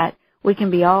both that we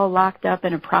can be all locked up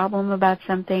in a problem about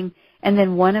something, and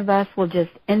then one of us will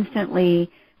just instantly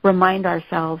remind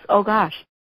ourselves, oh gosh,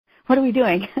 what are we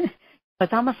doing?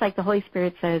 It's almost like the Holy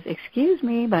Spirit says, excuse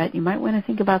me, but you might want to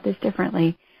think about this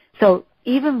differently. So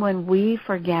even when we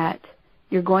forget,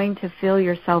 you're going to feel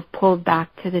yourself pulled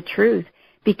back to the truth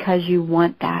because you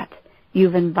want that.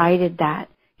 You've invited that.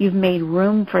 You've made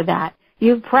room for that.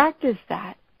 You've practiced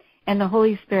that. And the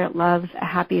Holy Spirit loves a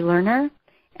happy learner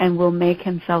and will make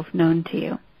himself known to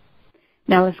you.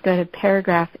 Now let's go to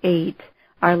paragraph 8,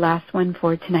 our last one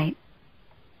for tonight.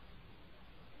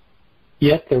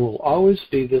 Yet there will always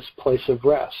be this place of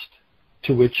rest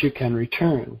to which you can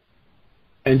return,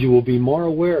 and you will be more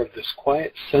aware of this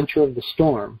quiet center of the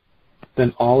storm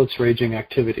than all its raging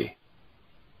activity.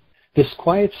 This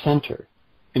quiet center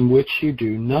in which you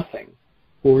do nothing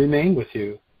will remain with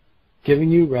you,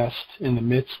 giving you rest in the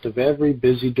midst of every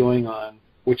busy doing on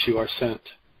which you are sent.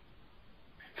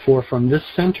 For from this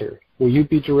center will you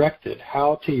be directed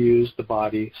how to use the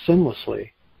body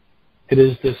sinlessly. It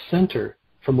is this center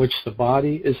from which the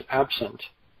body is absent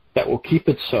that will keep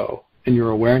it so in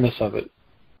your awareness of it.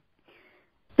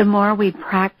 The more we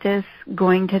practice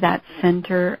going to that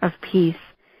center of peace,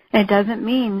 and it doesn't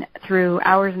mean through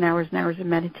hours and hours and hours of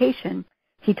meditation.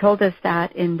 He told us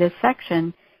that in this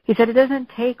section. He said it doesn't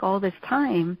take all this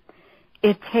time.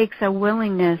 It takes a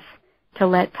willingness to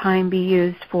let time be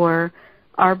used for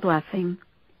our blessing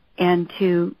and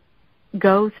to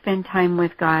go spend time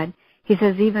with God. He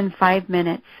says even 5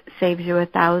 minutes saves you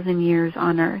 1,000 years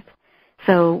on earth.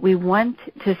 So we want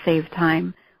to save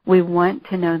time. We want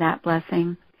to know that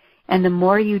blessing. And the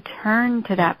more you turn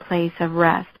to that place of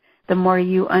rest, the more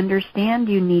you understand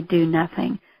you need do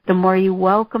nothing, the more you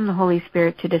welcome the Holy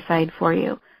Spirit to decide for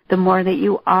you, the more that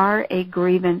you are a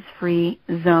grievance-free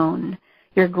zone.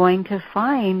 You're going to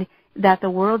find that the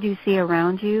world you see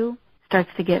around you starts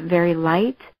to get very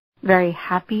light, very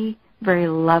happy, very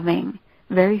loving,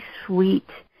 very sweet.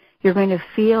 You're going to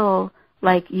feel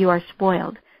like you are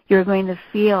spoiled. You're going to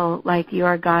feel like you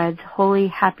are God's holy,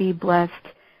 happy, blessed,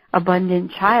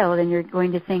 abundant child, and you're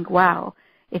going to think, wow,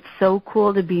 it's so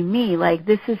cool to be me. Like,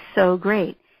 this is so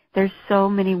great. There's so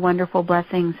many wonderful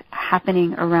blessings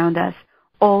happening around us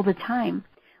all the time.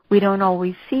 We don't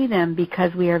always see them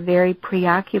because we are very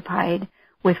preoccupied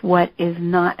with what is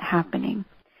not happening.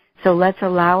 So let's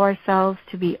allow ourselves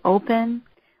to be open.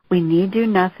 We need do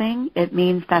nothing. It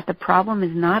means that the problem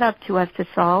is not up to us to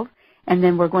solve, and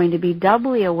then we're going to be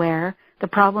doubly aware the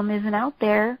problem isn't out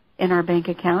there in our bank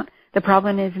account. The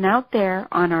problem isn't out there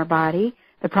on our body.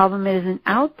 The problem isn't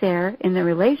out there in the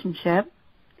relationship.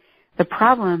 The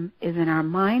problem is in our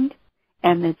mind,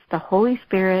 and it's the Holy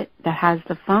Spirit that has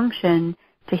the function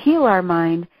to heal our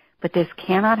mind, but this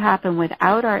cannot happen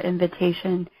without our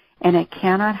invitation, and it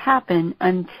cannot happen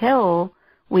until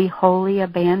we wholly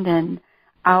abandon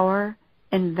our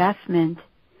investment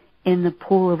in the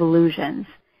pool of illusions.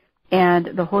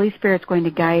 And the Holy Spirit's going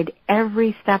to guide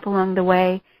every step along the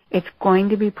way. It's going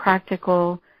to be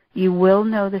practical. You will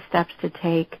know the steps to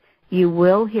take. You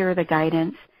will hear the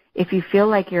guidance. If you feel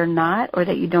like you're not or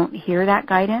that you don't hear that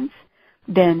guidance,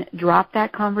 then drop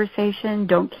that conversation.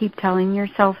 Don't keep telling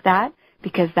yourself that,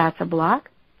 because that's a block.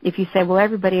 If you say, well,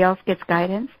 everybody else gets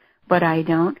guidance, but I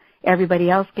don't. Everybody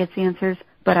else gets answers,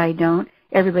 but I don't.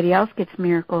 Everybody else gets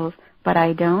miracles, but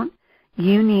I don't.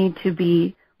 You need to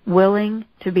be willing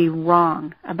to be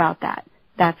wrong about that.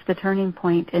 That's the turning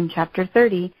point in chapter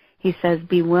 30. He says,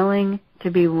 be willing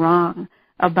to be wrong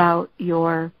about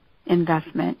your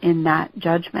investment in that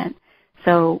judgment.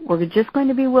 So we're just going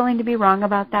to be willing to be wrong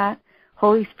about that.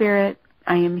 Holy Spirit,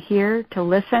 I am here to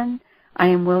listen. I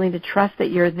am willing to trust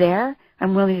that you're there.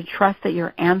 I'm willing to trust that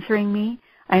you're answering me.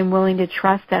 I am willing to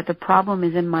trust that the problem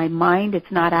is in my mind.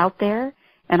 It's not out there.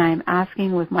 And I am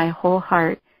asking with my whole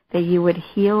heart that you would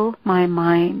heal my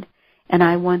mind. And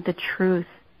I want the truth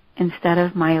instead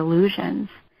of my illusions.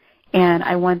 And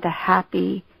I want the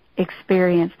happy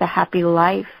experience, the happy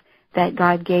life that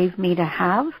God gave me to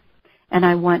have. And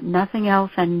I want nothing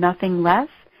else and nothing less.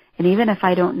 And even if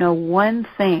I don't know one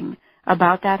thing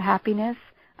about that happiness,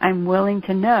 I'm willing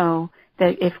to know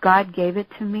that if God gave it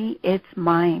to me, it's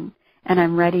mine. And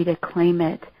I'm ready to claim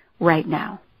it right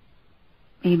now.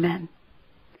 Amen.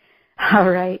 All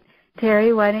right.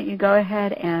 Terry, why don't you go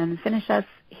ahead and finish us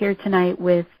here tonight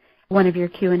with one of your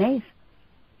Q&As.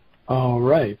 All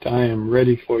right. I am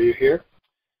ready for you here.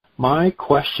 My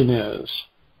question is,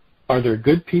 are there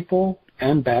good people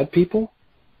and bad people?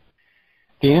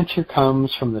 The answer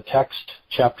comes from the text,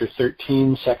 chapter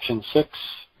 13, section 6,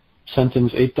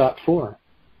 sentence 8.4.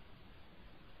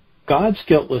 God's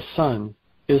guiltless Son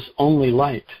is only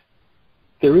light.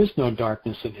 There is no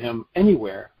darkness in him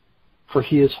anywhere, for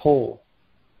he is whole.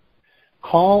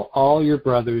 Call all your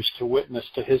brothers to witness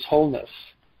to his wholeness,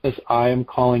 as I am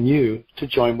calling you to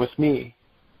join with me.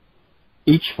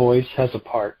 Each voice has a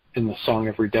part in the song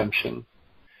of redemption,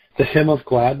 the hymn of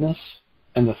gladness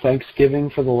and the thanksgiving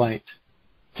for the light,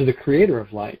 to the Creator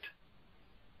of light.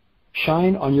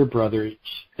 Shine on your brothers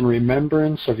in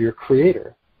remembrance of your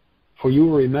Creator, for you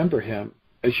will remember him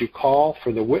as you call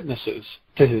for the witnesses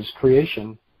to his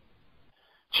creation.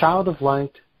 Child of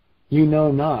light, you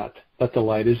know not that the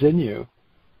light is in you,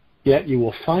 yet you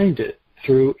will find it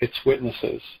through its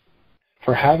witnesses.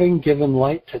 For having given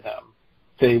light to them,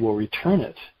 they will return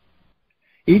it.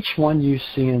 Each one you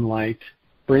see in light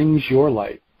brings your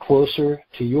light closer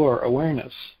to your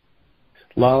awareness.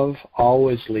 Love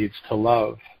always leads to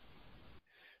love.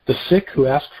 The sick who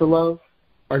ask for love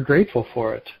are grateful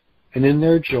for it, and in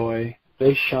their joy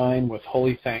they shine with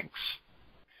holy thanks.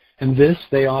 And this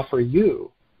they offer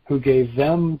you, who gave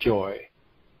them joy.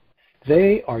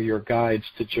 They are your guides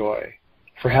to joy.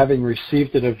 For having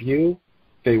received it of you,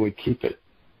 they would keep it.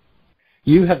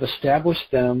 You have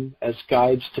established them as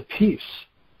guides to peace,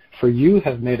 for you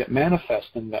have made it manifest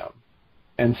in them,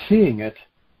 and seeing it,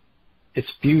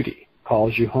 its beauty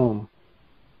calls you home.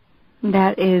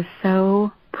 That is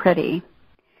so pretty.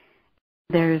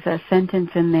 There's a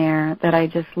sentence in there that I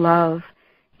just love.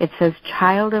 It says,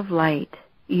 "Child of light,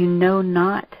 you know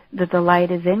not that the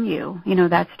light is in you." You know,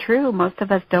 that's true. Most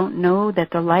of us don't know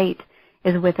that the light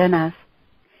is within us.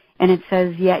 And it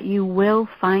says, "Yet you will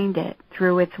find it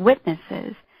through its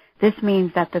witnesses." This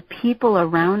means that the people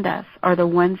around us are the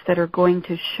ones that are going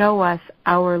to show us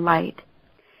our light.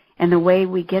 And the way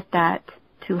we get that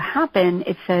to happen,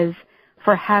 it says,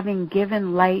 "For having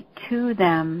given light to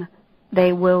them,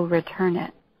 they will return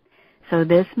it." So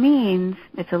this means,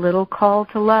 it's a little call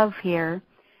to love here,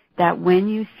 that when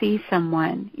you see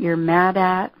someone you're mad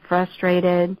at,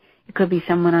 frustrated, it could be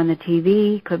someone on the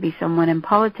TV, it could be someone in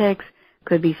politics,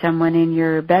 could be someone in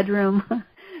your bedroom,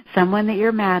 someone that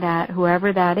you're mad at,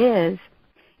 whoever that is,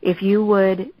 if you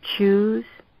would choose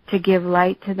to give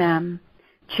light to them,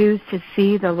 choose to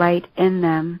see the light in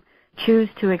them, choose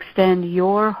to extend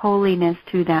your holiness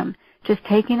to them, just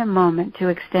taking a moment to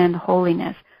extend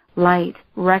holiness, light,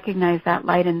 recognize that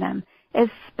light in them,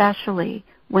 especially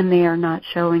when they are not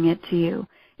showing it to you,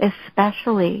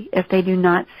 especially if they do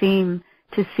not seem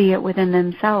to see it within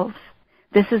themselves.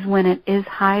 This is when it is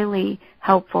highly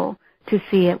helpful to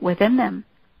see it within them.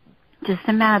 Just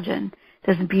imagine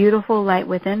this beautiful light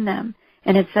within them.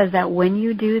 And it says that when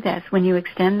you do this, when you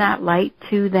extend that light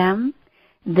to them,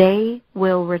 they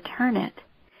will return it.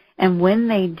 And when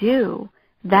they do,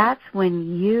 that's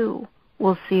when you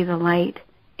will see the light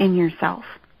in yourself.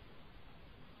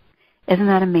 Isn't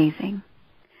that amazing?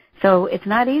 So it's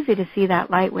not easy to see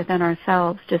that light within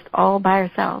ourselves, just all by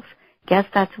ourselves. Guess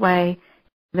that's why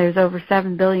there's over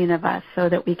 7 billion of us, so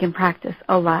that we can practice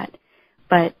a lot.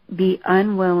 But be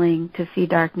unwilling to see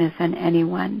darkness in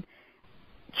anyone.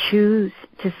 Choose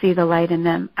to see the light in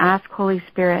them. Ask Holy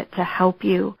Spirit to help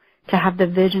you to have the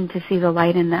vision to see the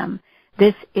light in them.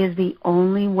 This is the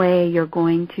only way you're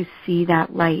going to see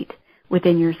that light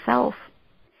within yourself.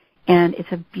 And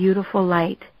it's a beautiful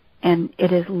light, and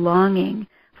it is longing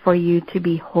for you to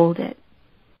behold it.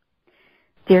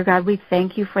 Dear God, we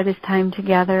thank you for this time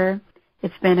together.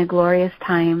 It's been a glorious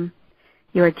time.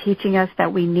 You are teaching us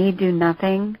that we need do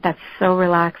nothing. That's so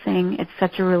relaxing. It's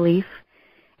such a relief.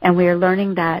 And we are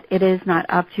learning that it is not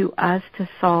up to us to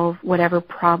solve whatever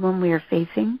problem we are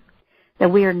facing,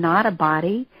 that we are not a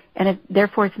body, and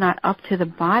therefore it's not up to the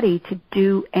body to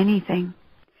do anything.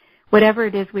 Whatever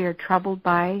it is we are troubled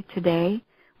by today,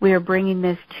 we are bringing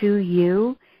this to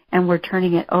you, and we're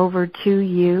turning it over to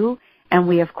you, and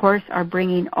we, of course, are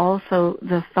bringing also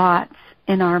the thoughts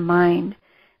in our mind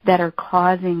that are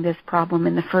causing this problem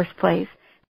in the first place,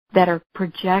 that are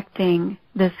projecting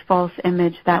this false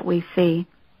image that we see.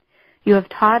 You have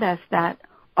taught us that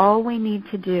all we need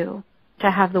to do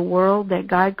to have the world that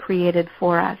God created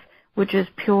for us, which is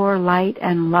pure light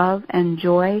and love and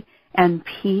joy and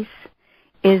peace,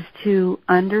 is to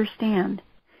understand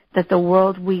that the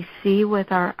world we see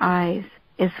with our eyes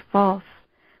is false.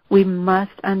 We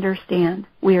must understand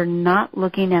we are not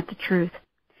looking at the truth.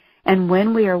 And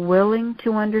when we are willing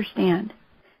to understand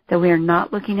that we are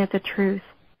not looking at the truth,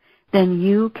 then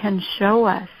you can show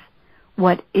us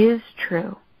what is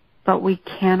true, but we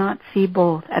cannot see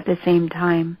both at the same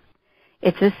time.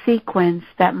 It's a sequence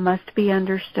that must be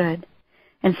understood.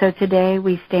 And so today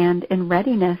we stand in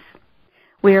readiness.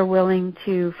 We are willing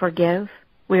to forgive.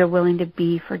 We are willing to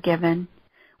be forgiven.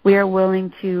 We are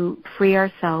willing to free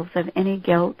ourselves of any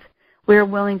guilt. We are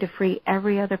willing to free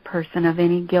every other person of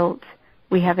any guilt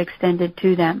we have extended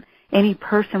to them. Any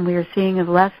person we are seeing as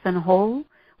less than whole,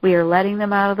 we are letting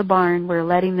them out of the barn. We're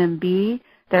letting them be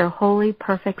their holy,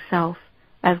 perfect self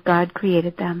as God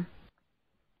created them.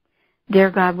 Dear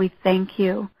God, we thank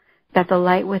you that the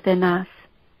light within us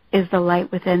is the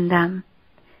light within them.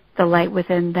 The light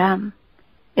within them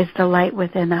is the light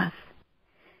within us.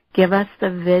 Give us the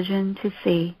vision to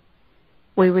see.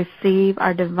 We receive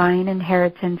our divine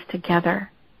inheritance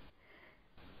together.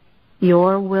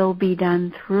 Your will be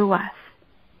done through us.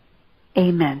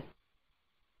 Amen.